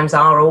sometimes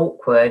are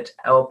awkward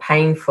or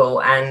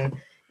painful. And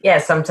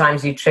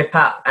sometimes you trip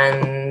up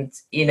and,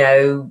 you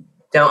know,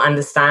 don't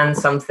understand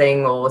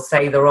something or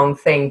say the wrong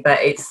thing, but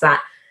it's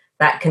that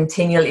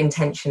continual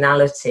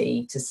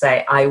intentionality to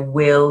say, I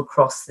will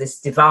cross this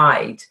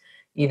divide.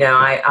 You know,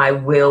 I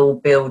will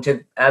build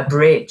a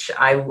bridge.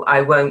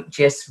 I won't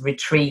just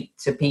retreat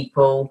to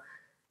people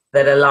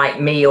that are like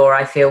me or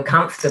I feel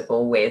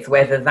comfortable with,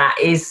 whether that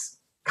is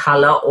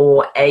colour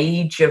or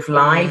age of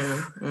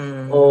life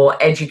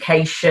or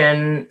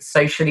education,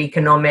 social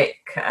economic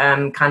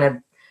kind of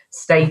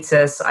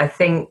status. I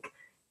think,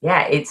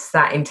 it's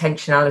that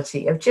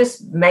intentionality of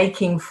just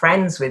making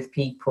friends with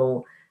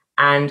people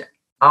and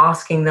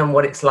asking them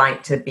what it's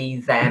like to be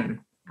them,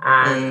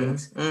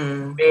 and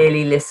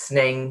really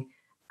listening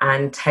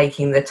and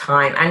taking the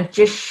time and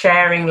just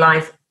sharing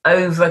life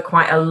over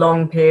quite a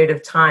long period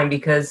of time.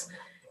 Because,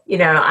 you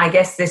know, I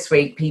guess this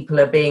week people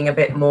are being a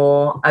bit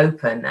more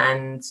open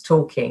and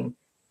talking.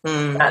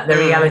 But the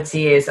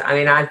reality is, I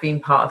mean, I've been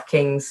part of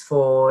King's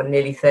for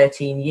nearly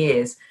 13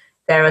 years.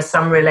 There are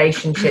some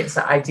relationships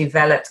that I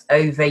developed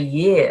over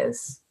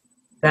years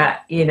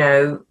that, you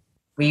know,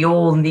 we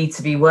all need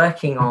to be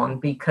working on,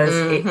 because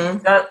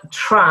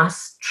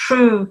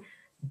true,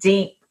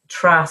 deep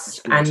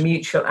trust and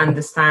mutual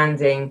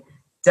understanding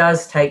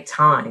does take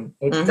time.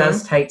 It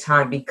does take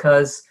time,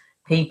 because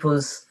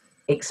people's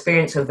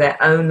experience of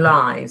their own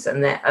lives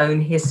and their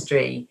own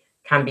history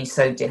can be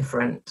so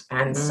different.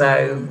 And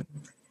so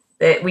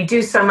we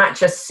do so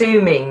much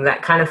assuming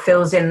that kind of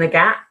fills in the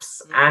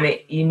gaps, and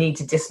you need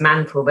to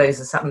dismantle those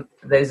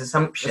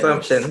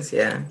assumptions.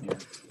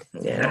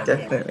 Yeah,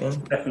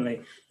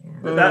 definitely.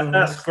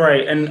 That's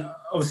great. And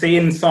obviously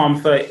in Psalm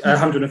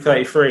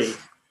 133,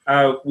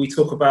 it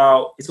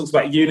talks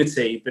about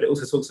unity, but it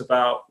also talks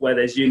about where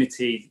there's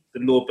unity, the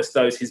Lord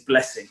bestows his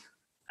blessing.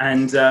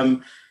 And,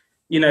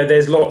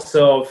 there's lots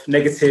of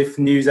negative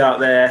news out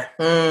there.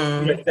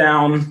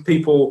 Down.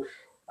 People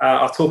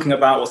are talking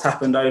about what's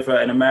happened over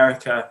in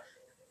America.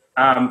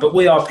 But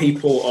we are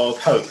people of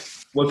hope.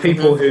 We're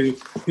people who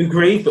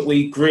grieve, but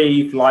we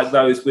grieve like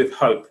those with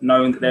hope,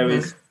 knowing that there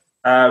is,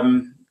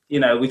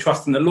 we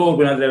trust in the Lord.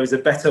 We know there is a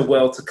better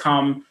world to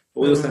come,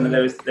 but we also know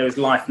there is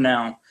life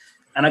now.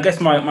 And I guess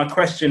my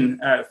question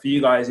for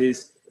you guys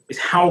is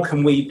how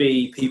can we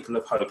be people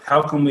of hope?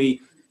 How can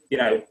we,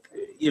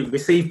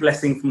 receive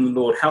blessing from the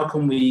Lord? How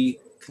can we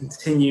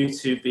continue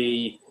to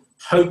be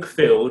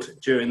hope-filled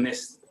during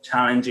this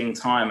challenging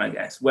time, I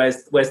guess?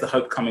 Where's the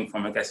hope coming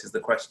from, I guess, is the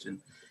question.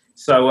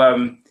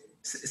 So,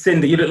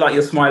 Cindy, you look like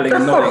you're smiling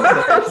and nodding.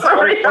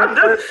 Sorry,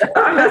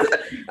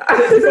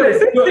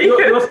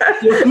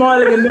 you're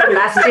smiling and nodding.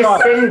 That's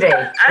just Cindy.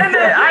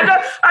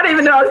 I don't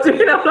even know I was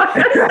doing that.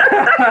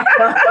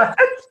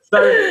 So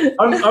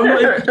I'm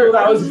not even sure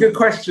that was a good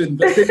question,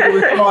 but Cindy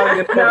was smiling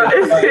and nodding.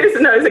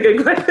 It's a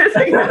good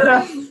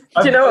question.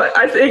 Do you know what?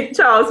 I think,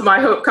 Charles, my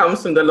hope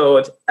comes from the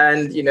Lord.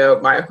 And,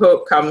 my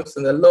hope comes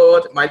from the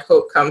Lord. My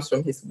hope comes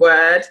from his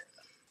word.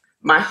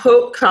 My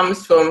hope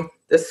comes from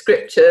the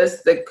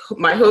scriptures.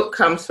 My hope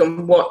comes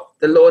from what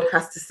the Lord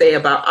has to say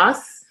about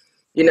us.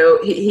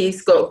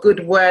 He's got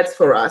good words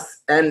for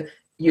us, and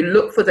you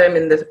look for them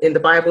in the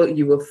Bible,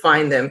 you will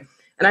find them.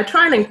 And I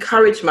try and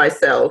encourage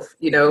myself,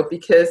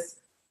 because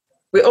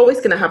we're always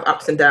going to have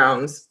ups and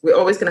downs. We're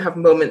always going to have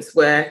moments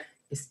where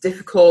it's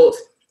difficult,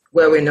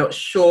 where we're not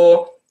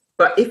sure.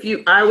 But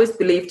I always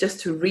believe just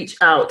to reach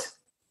out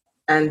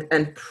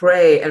and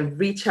pray and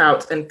reach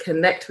out and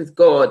connect with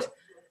God.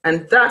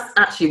 And that's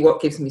actually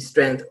what gives me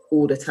strength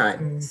all the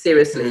time.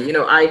 Seriously,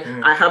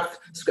 I have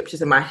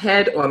scriptures in my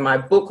head or in my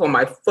book or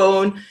my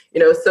phone,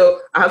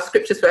 so I have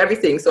scriptures for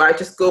everything. So I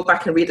just go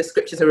back and read the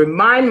scriptures and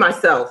remind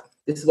myself,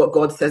 this is what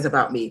God says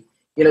about me.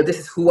 This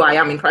is who I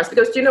am in Christ.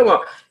 Because do you know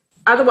what?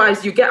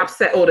 Otherwise, you get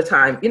upset all the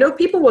time.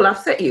 People will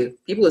upset you.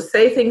 People will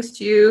say things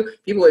to you.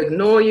 People will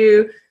ignore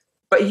you.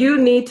 But you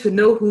need to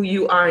know who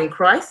you are in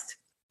Christ.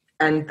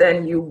 And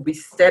then you will be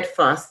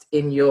steadfast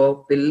in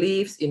your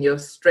beliefs, in your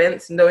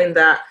strengths, knowing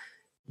that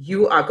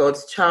you are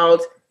God's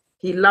child.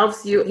 He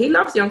loves you. He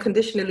loves you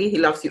unconditionally. He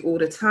loves you all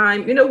the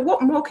time.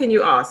 What more can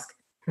you ask?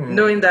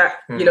 Knowing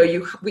that,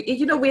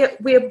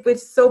 we're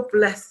so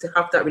blessed to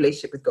have that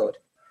relationship with God.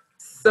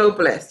 So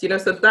blessed,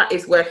 so that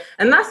is where,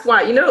 and that's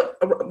why,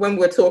 when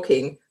we're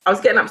talking, I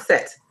was getting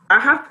upset. I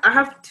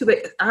have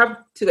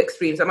two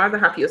extremes. I'm either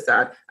happy or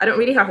sad. I don't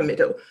really have a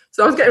middle.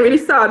 So I was getting really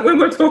sad when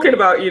we're talking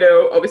about,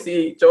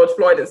 obviously George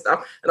Floyd and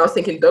stuff. And I was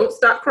thinking, don't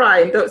start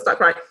crying.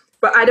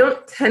 But I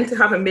don't tend to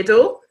have a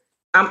middle.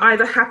 I'm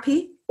either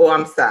happy or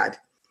I'm sad.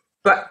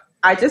 But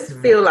I just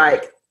feel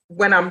like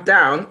when I'm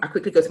down, I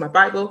quickly go to my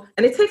Bible.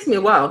 And it takes me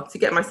a while to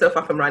get myself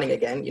up and running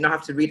again. I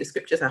have to read the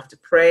scriptures. I have to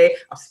pray. I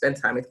have to spend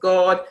time with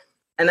God.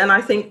 And then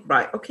I think,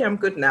 right, okay, I'm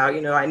good now.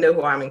 I know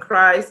who I am in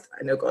Christ.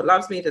 I know God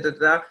loves me,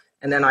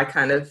 And then I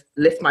kind of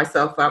lift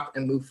myself up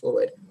and move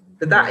forward.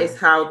 But that is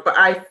how, but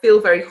I feel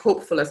very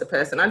hopeful as a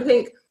person. I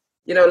think,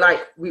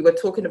 like we were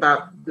talking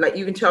about, like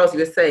even Charles, you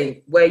were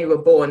saying, where you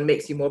were born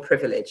makes you more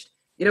privileged.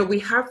 We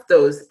have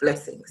those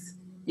blessings.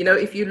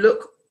 If you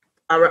look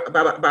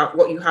about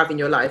what you have in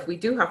your life, we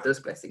do have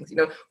those blessings,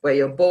 where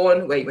you're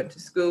born, where you went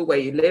to school, where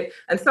you live.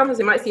 And sometimes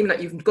it might seem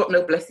like you've got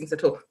no blessings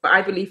at all, but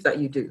I believe that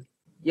you do.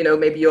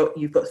 Maybe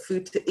you've got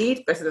food to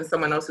eat better than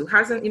someone else who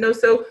hasn't,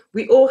 so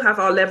we all have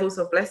our levels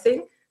of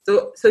blessing.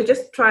 So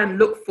just try and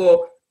look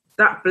for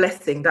that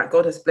blessing that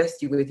God has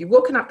blessed you with. You've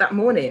woken up that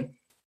morning,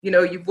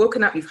 you've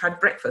woken up, you've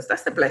had breakfast.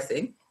 That's a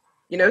blessing,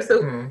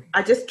 so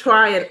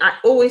I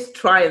always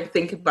try and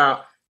think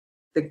about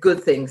the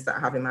good things that I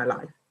have in my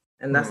life.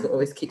 And that's what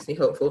always keeps me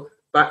hopeful.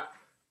 But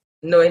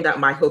knowing that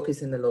my hope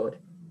is in the Lord.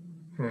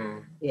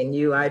 In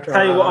you, I trust.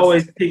 Tell you what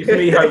always keeps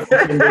me hopeful.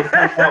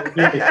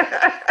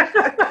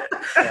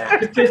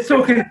 Just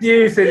talking to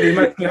you, Cindy,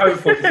 makes me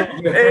hopeful.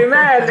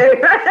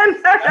 Amen.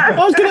 I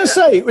was going to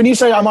say, when you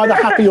say I'm either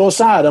happy or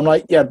sad, I'm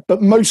like, yeah,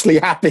 but mostly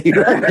happy.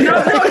 Right?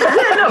 No,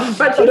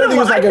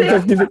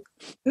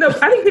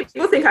 but I think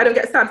people think I don't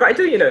get sad, but I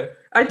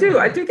do,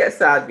 I do get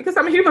sad because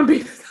I'm a human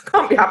being. I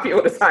can't be happy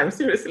all the time,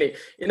 seriously,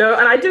 and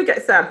I do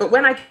get sad. But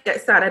when I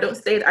get sad, I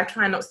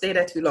try not to stay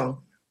there too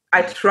long.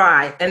 I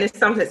try, and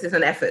sometimes it's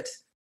an effort,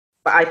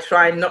 but I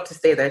try not to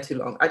stay there too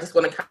long. I just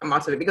want to come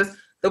out of it because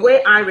the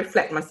way I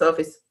reflect myself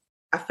is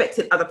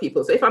affecting other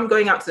people. So if I'm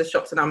going out to the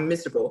shops and I'm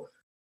miserable,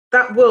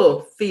 that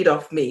will feed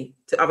off me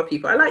to other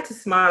people. I like to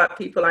smile at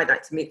people. I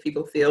like to make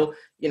people feel,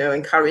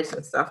 encouraged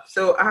and stuff.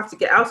 So I have to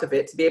get out of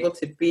it to be able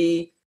to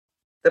be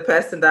the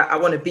person that I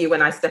want to be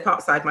when I step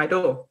outside my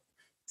door.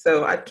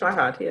 So I try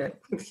hard here.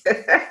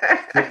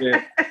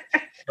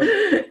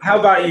 How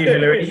about you,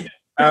 Hilary?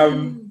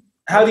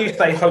 How do you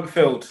stay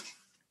hope-filled?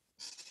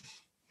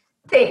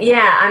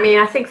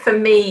 I think for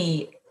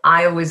me,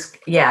 I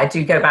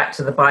do go back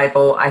to the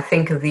Bible. I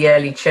think of the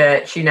early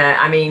church,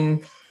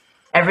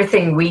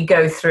 everything we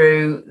go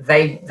through,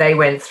 they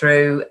went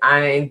through.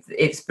 I mean,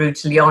 it's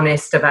brutally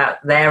honest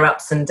about their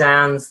ups and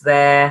downs,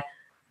 their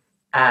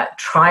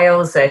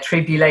trials, their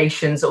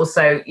tribulations,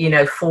 also, you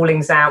know,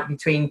 fallings out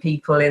between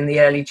people in the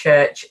early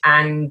church,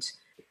 and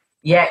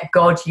yet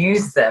God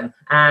used them,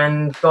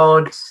 and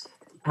God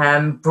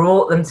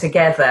brought them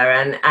together,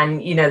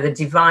 and you know, the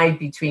divide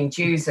between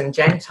Jews and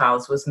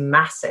Gentiles was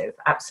massive,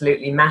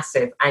 absolutely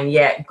massive, and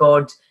yet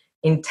God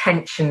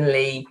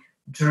intentionally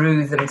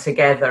drew them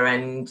together,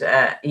 and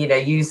you know,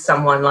 used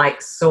someone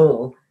like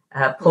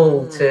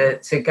Paul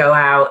to go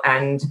out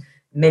and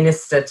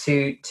minister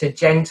to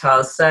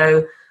Gentiles.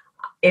 So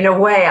in a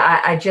way,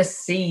 I just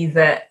see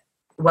that,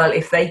 well,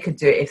 if they could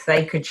do it, if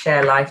they could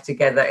share life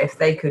together, if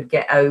they could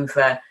get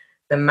over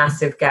the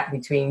massive gap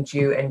between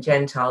Jew and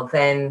Gentile,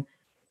 then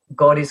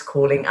God is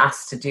calling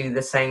us to do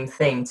the same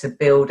thing, to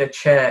build a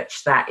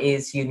church that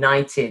is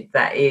united,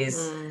 that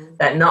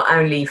not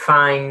only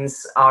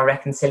finds our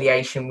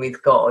reconciliation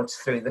with God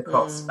through the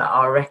cross, but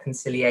our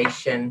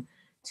reconciliation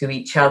to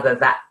each other,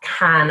 that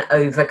can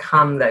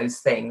overcome those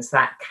things,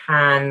 that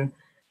can,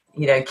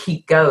 you know,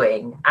 keep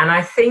going. And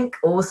I think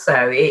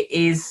also it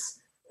is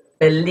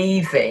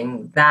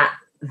believing that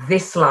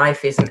this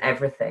life isn't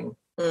everything.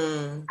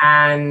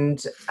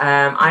 And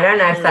I don't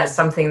know if that's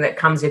something that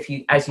comes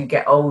as you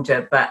get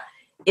older, but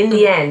in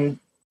the end,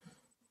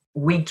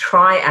 we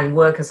try and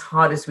work as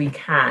hard as we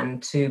can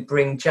to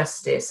bring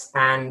justice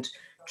and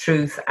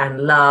truth and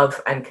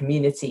love and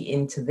community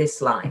into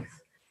this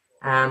life.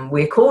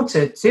 We're called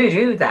to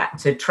do that,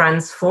 to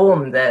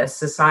transform the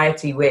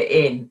society we're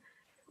in.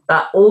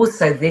 But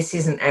also, this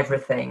isn't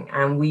everything.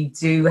 And we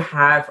do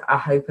have a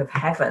hope of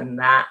heaven,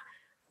 that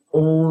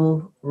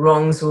all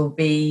wrongs will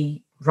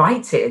be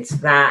righted,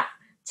 that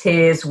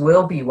tears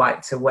will be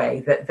wiped away,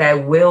 that there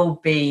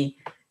will be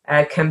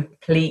a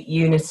complete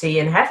unity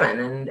in heaven,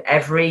 and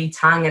every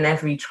tongue and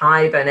every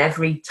tribe and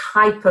every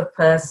type of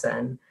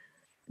person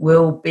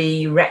will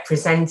be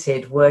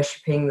represented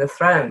worshipping the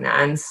throne.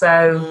 And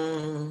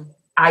so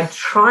I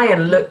try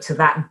and look to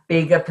that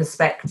bigger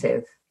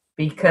perspective,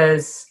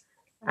 because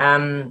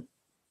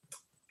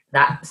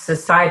that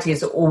society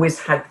has always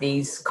had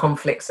these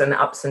conflicts and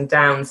ups and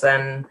downs,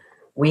 and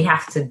we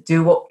have to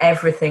do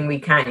everything we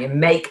can and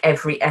make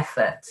every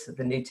effort.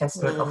 The New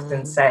Testament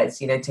often says,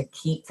 you know, to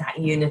keep that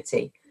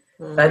unity,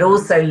 but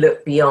also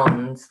look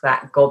beyond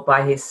that. God,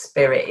 by his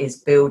Spirit, is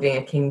building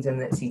a kingdom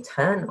that's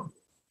eternal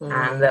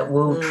and that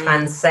will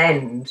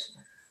transcend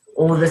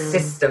all the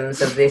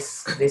systems of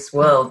this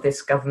world.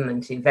 This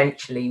government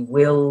eventually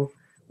will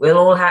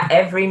all have,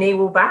 every knee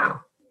will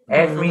bow.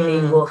 Every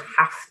knee will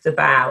have to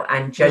bow,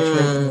 and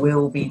judgment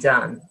will be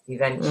done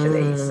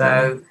eventually.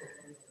 So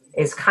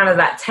it's kind of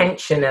that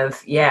tension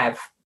of,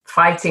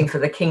 fighting for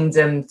the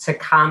kingdom to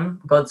come,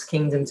 God's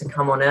kingdom to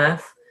come on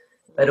earth,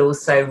 but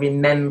also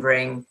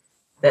remembering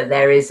that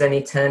there is an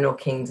eternal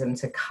kingdom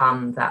to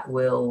come that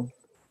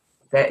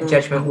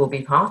judgment will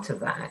be part of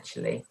that,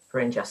 actually,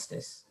 for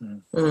injustice.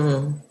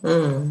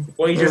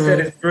 What you just said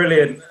is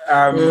brilliant.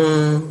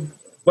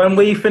 When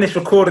we finish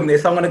recording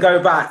this, I'm going to go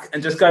back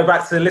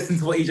to listen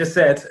to what you just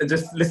said and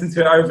just listen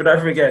to it over and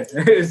over again.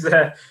 It was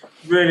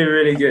really,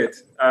 really good.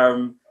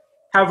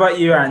 How about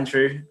you,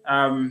 Andrew?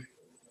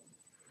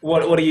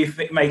 What do you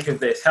make of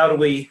this? How do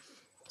we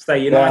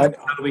stay united?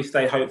 How do we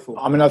stay hopeful?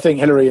 I mean, I think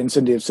Hilary and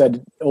Cindy have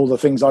said all the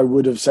things I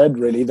would have said,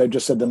 really. They've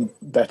just said them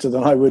better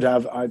than I would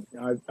have. I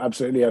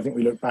absolutely, I think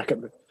we look back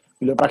at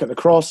the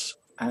cross,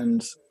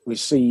 and we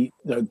see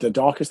the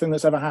darkest thing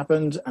that's ever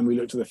happened, and we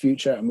look to the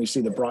future and we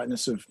see the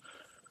brightness of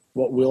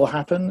what will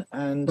happen,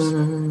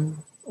 and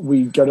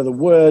we go to the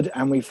Word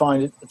and we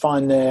find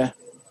there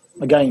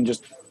again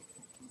just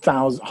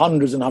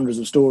hundreds and hundreds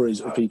of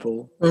stories of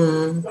people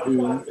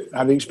who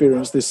have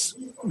experienced this,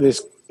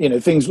 you know,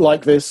 things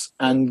like this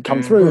and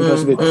come through and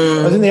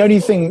persevere. I think the only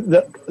thing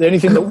that they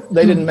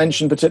didn't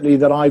mention particularly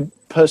that I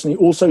personally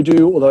also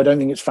do, although I don't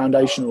think it's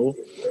foundational,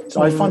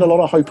 so I find a lot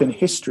of hope in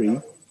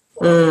history.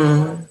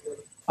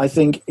 I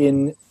think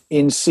in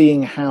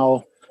seeing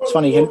how. It's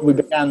funny, we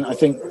began, I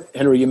think,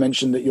 Hilary, you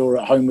mentioned that you're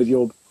at home with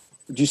your,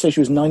 did you say she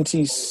was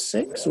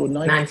 96 or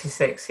 90?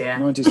 96, yeah.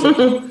 96.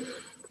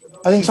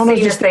 I think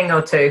sometimes just a thing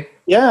or two.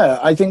 Yeah,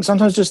 I think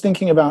sometimes just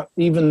thinking about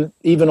even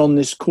on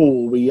this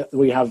call,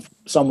 we have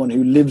someone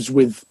who lives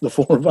with the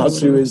four of us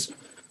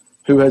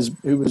who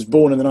was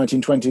born in the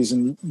 1920s,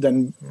 and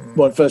then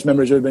first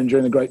memories would have been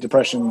during the Great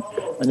Depression,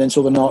 and then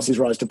saw the Nazis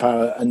rise to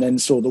power, and then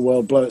saw the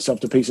world blow itself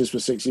to pieces for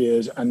 6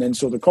 years, and then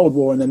saw the Cold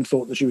War, and then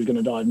thought that she was going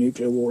to die of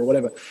nuclear war or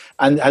whatever,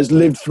 and has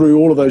lived through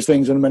all of those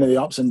things and many of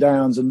the ups and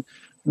downs and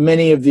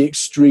many of the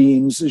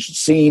extremes. She's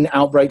seen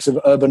outbreaks of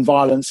urban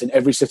violence in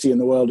every city in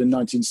the world in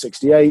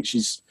 1968.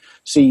 She's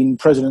seen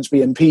presidents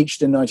be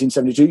impeached in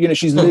 1972. You know,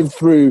 she's lived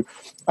through,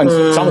 and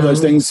some of those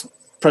things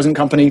present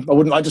company, I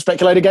wouldn't like to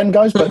speculate again,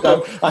 guys, but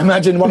I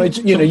imagine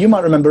you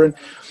might remember.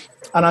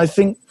 And I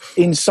think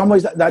in some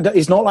ways that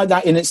it's not like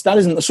that that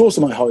isn't the source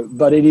of my hope,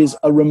 but it is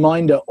a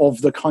reminder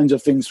of the kinds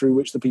of things through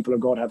which the people of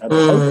God have had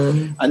hope.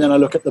 And then I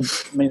look at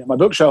my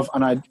bookshelf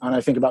and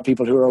I think about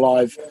people who are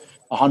alive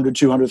 100,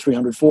 200,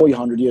 300,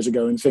 400 years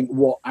ago and think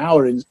what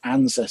our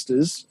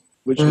ancestors,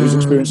 whose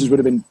experiences would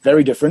have been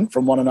very different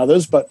from one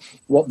another's, but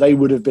what they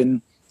would have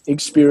been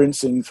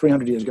experiencing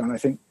 300 years ago. And I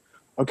think,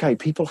 okay,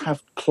 people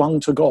have clung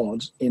to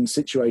God in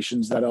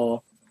situations that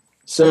are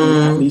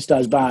certainly at least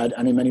as bad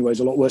and in many ways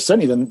a lot worse,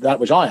 certainly than that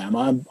which I am.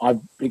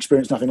 I've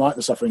experienced nothing like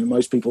the suffering that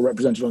most people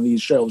represented on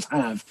these shelves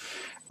have.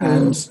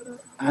 And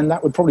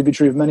that would probably be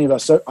true of many of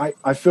us. So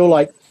I feel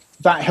like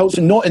that helps,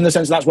 not in the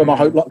sense that's where my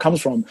hope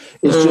comes from.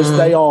 It's just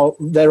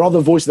they're other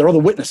voices, they're other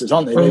witnesses,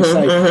 aren't they? They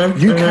say,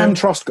 you can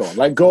trust God.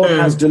 Like God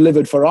has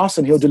delivered for us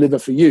and he'll deliver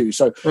for you.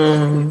 So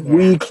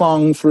we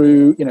clung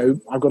through,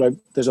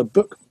 there's a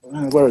book,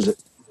 where is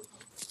it?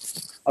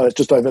 Oh, it's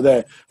just over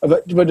there. Of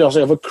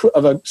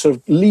a sort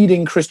of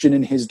leading Christian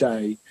in his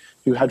day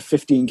who had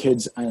 15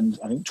 kids, and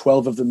I think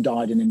 12 of them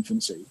died in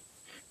infancy.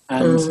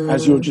 And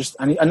as you're just,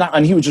 and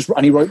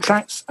he wrote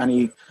tracts, and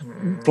he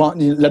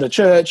led a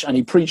church, and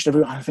he preached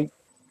everywhere. I think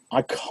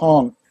I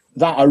can't.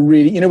 That I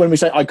really, when we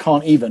say I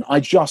can't even,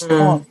 I just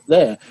can't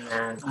there.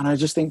 And I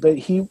just think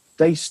that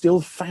they still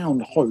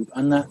found hope,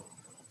 and that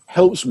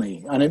helps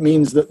me. And it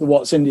means that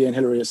what Cindy and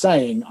Hilary are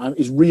saying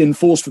is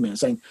reinforced for me. I'm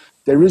saying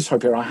there is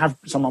hope here. I might have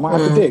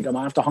to dig, I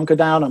might have to hunker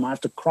down, I might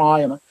have to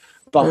cry,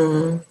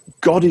 but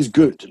God is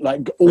good,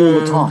 like all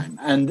the time.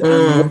 And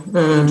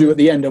what He'll do at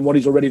the end and what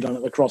He's already done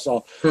at the cross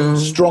are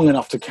strong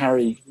enough to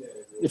carry.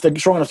 If they're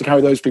strong enough to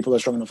carry those people, they're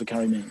strong enough to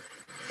carry me.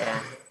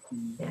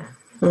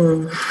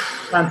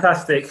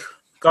 Fantastic.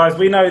 Guys,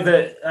 we know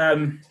that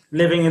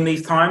living in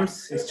these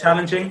times is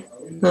challenging.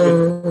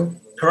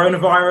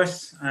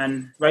 Coronavirus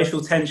and racial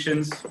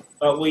tensions,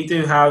 but we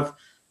do have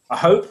a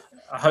hope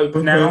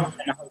now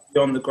and a hope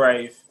beyond the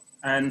grave.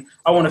 And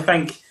I want to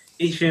thank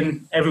each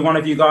and every one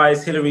of you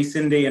guys, Hilary,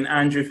 Cindy and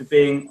Andrew, for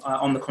being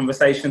on the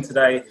conversation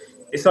today.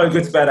 It's so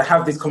good to be able to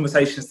have these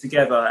conversations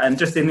together, and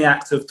just in the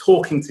act of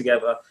talking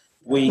together,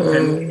 we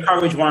can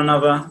encourage one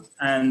another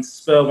and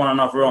spur one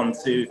another on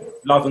to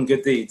love and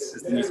good deeds,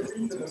 as the New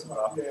Testament talks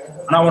about.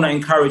 And I want to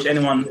encourage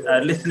anyone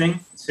listening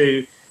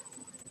to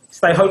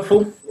stay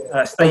hopeful,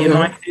 stay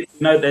united.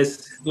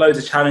 There's loads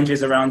of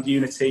challenges around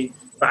unity,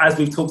 but as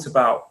we've talked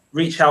about,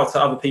 reach out to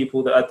other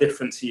people that are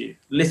different to you.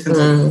 Listen to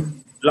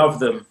them, love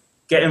them,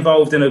 get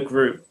involved in a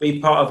group, be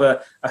part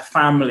of a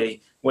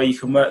family where you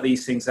can work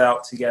these things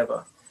out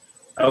together.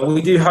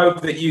 We do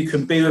hope that you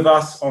can be with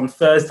us on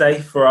Thursday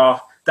for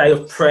our day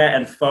of prayer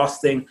and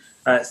fasting.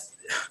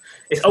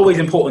 It's always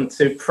important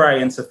to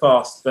pray and to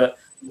fast, but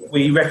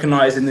we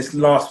recognise in this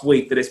last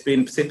week that it's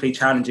been particularly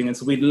challenging, and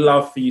so we'd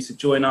love for you to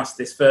join us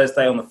this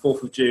Thursday on the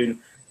 4th of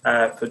June for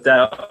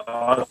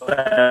our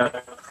day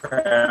of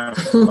prayer.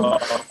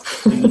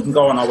 You can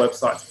go on our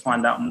website to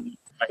find out more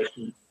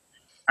information.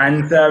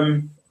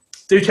 And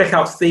do check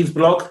out Steve's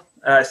blog.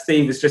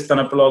 Steve has just done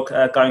a blog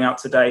going out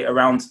today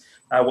around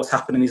what's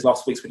happened in these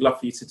last weeks. We'd love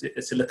for you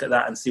to look at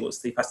that and see what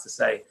Steve has to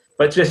say.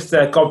 But just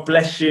God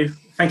bless you.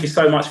 Thank you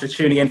so much for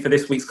tuning in for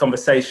this week's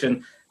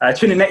conversation.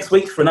 Tune in next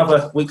week for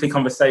another weekly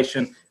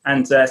conversation,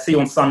 and see you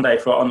on Sunday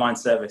for our online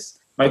service.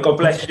 May God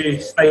bless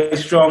you. Stay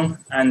strong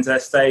and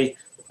stay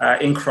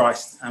in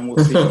Christ, and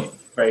we'll see you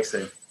very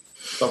soon.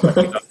 God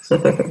bless you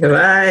guys.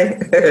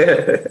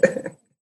 Bye.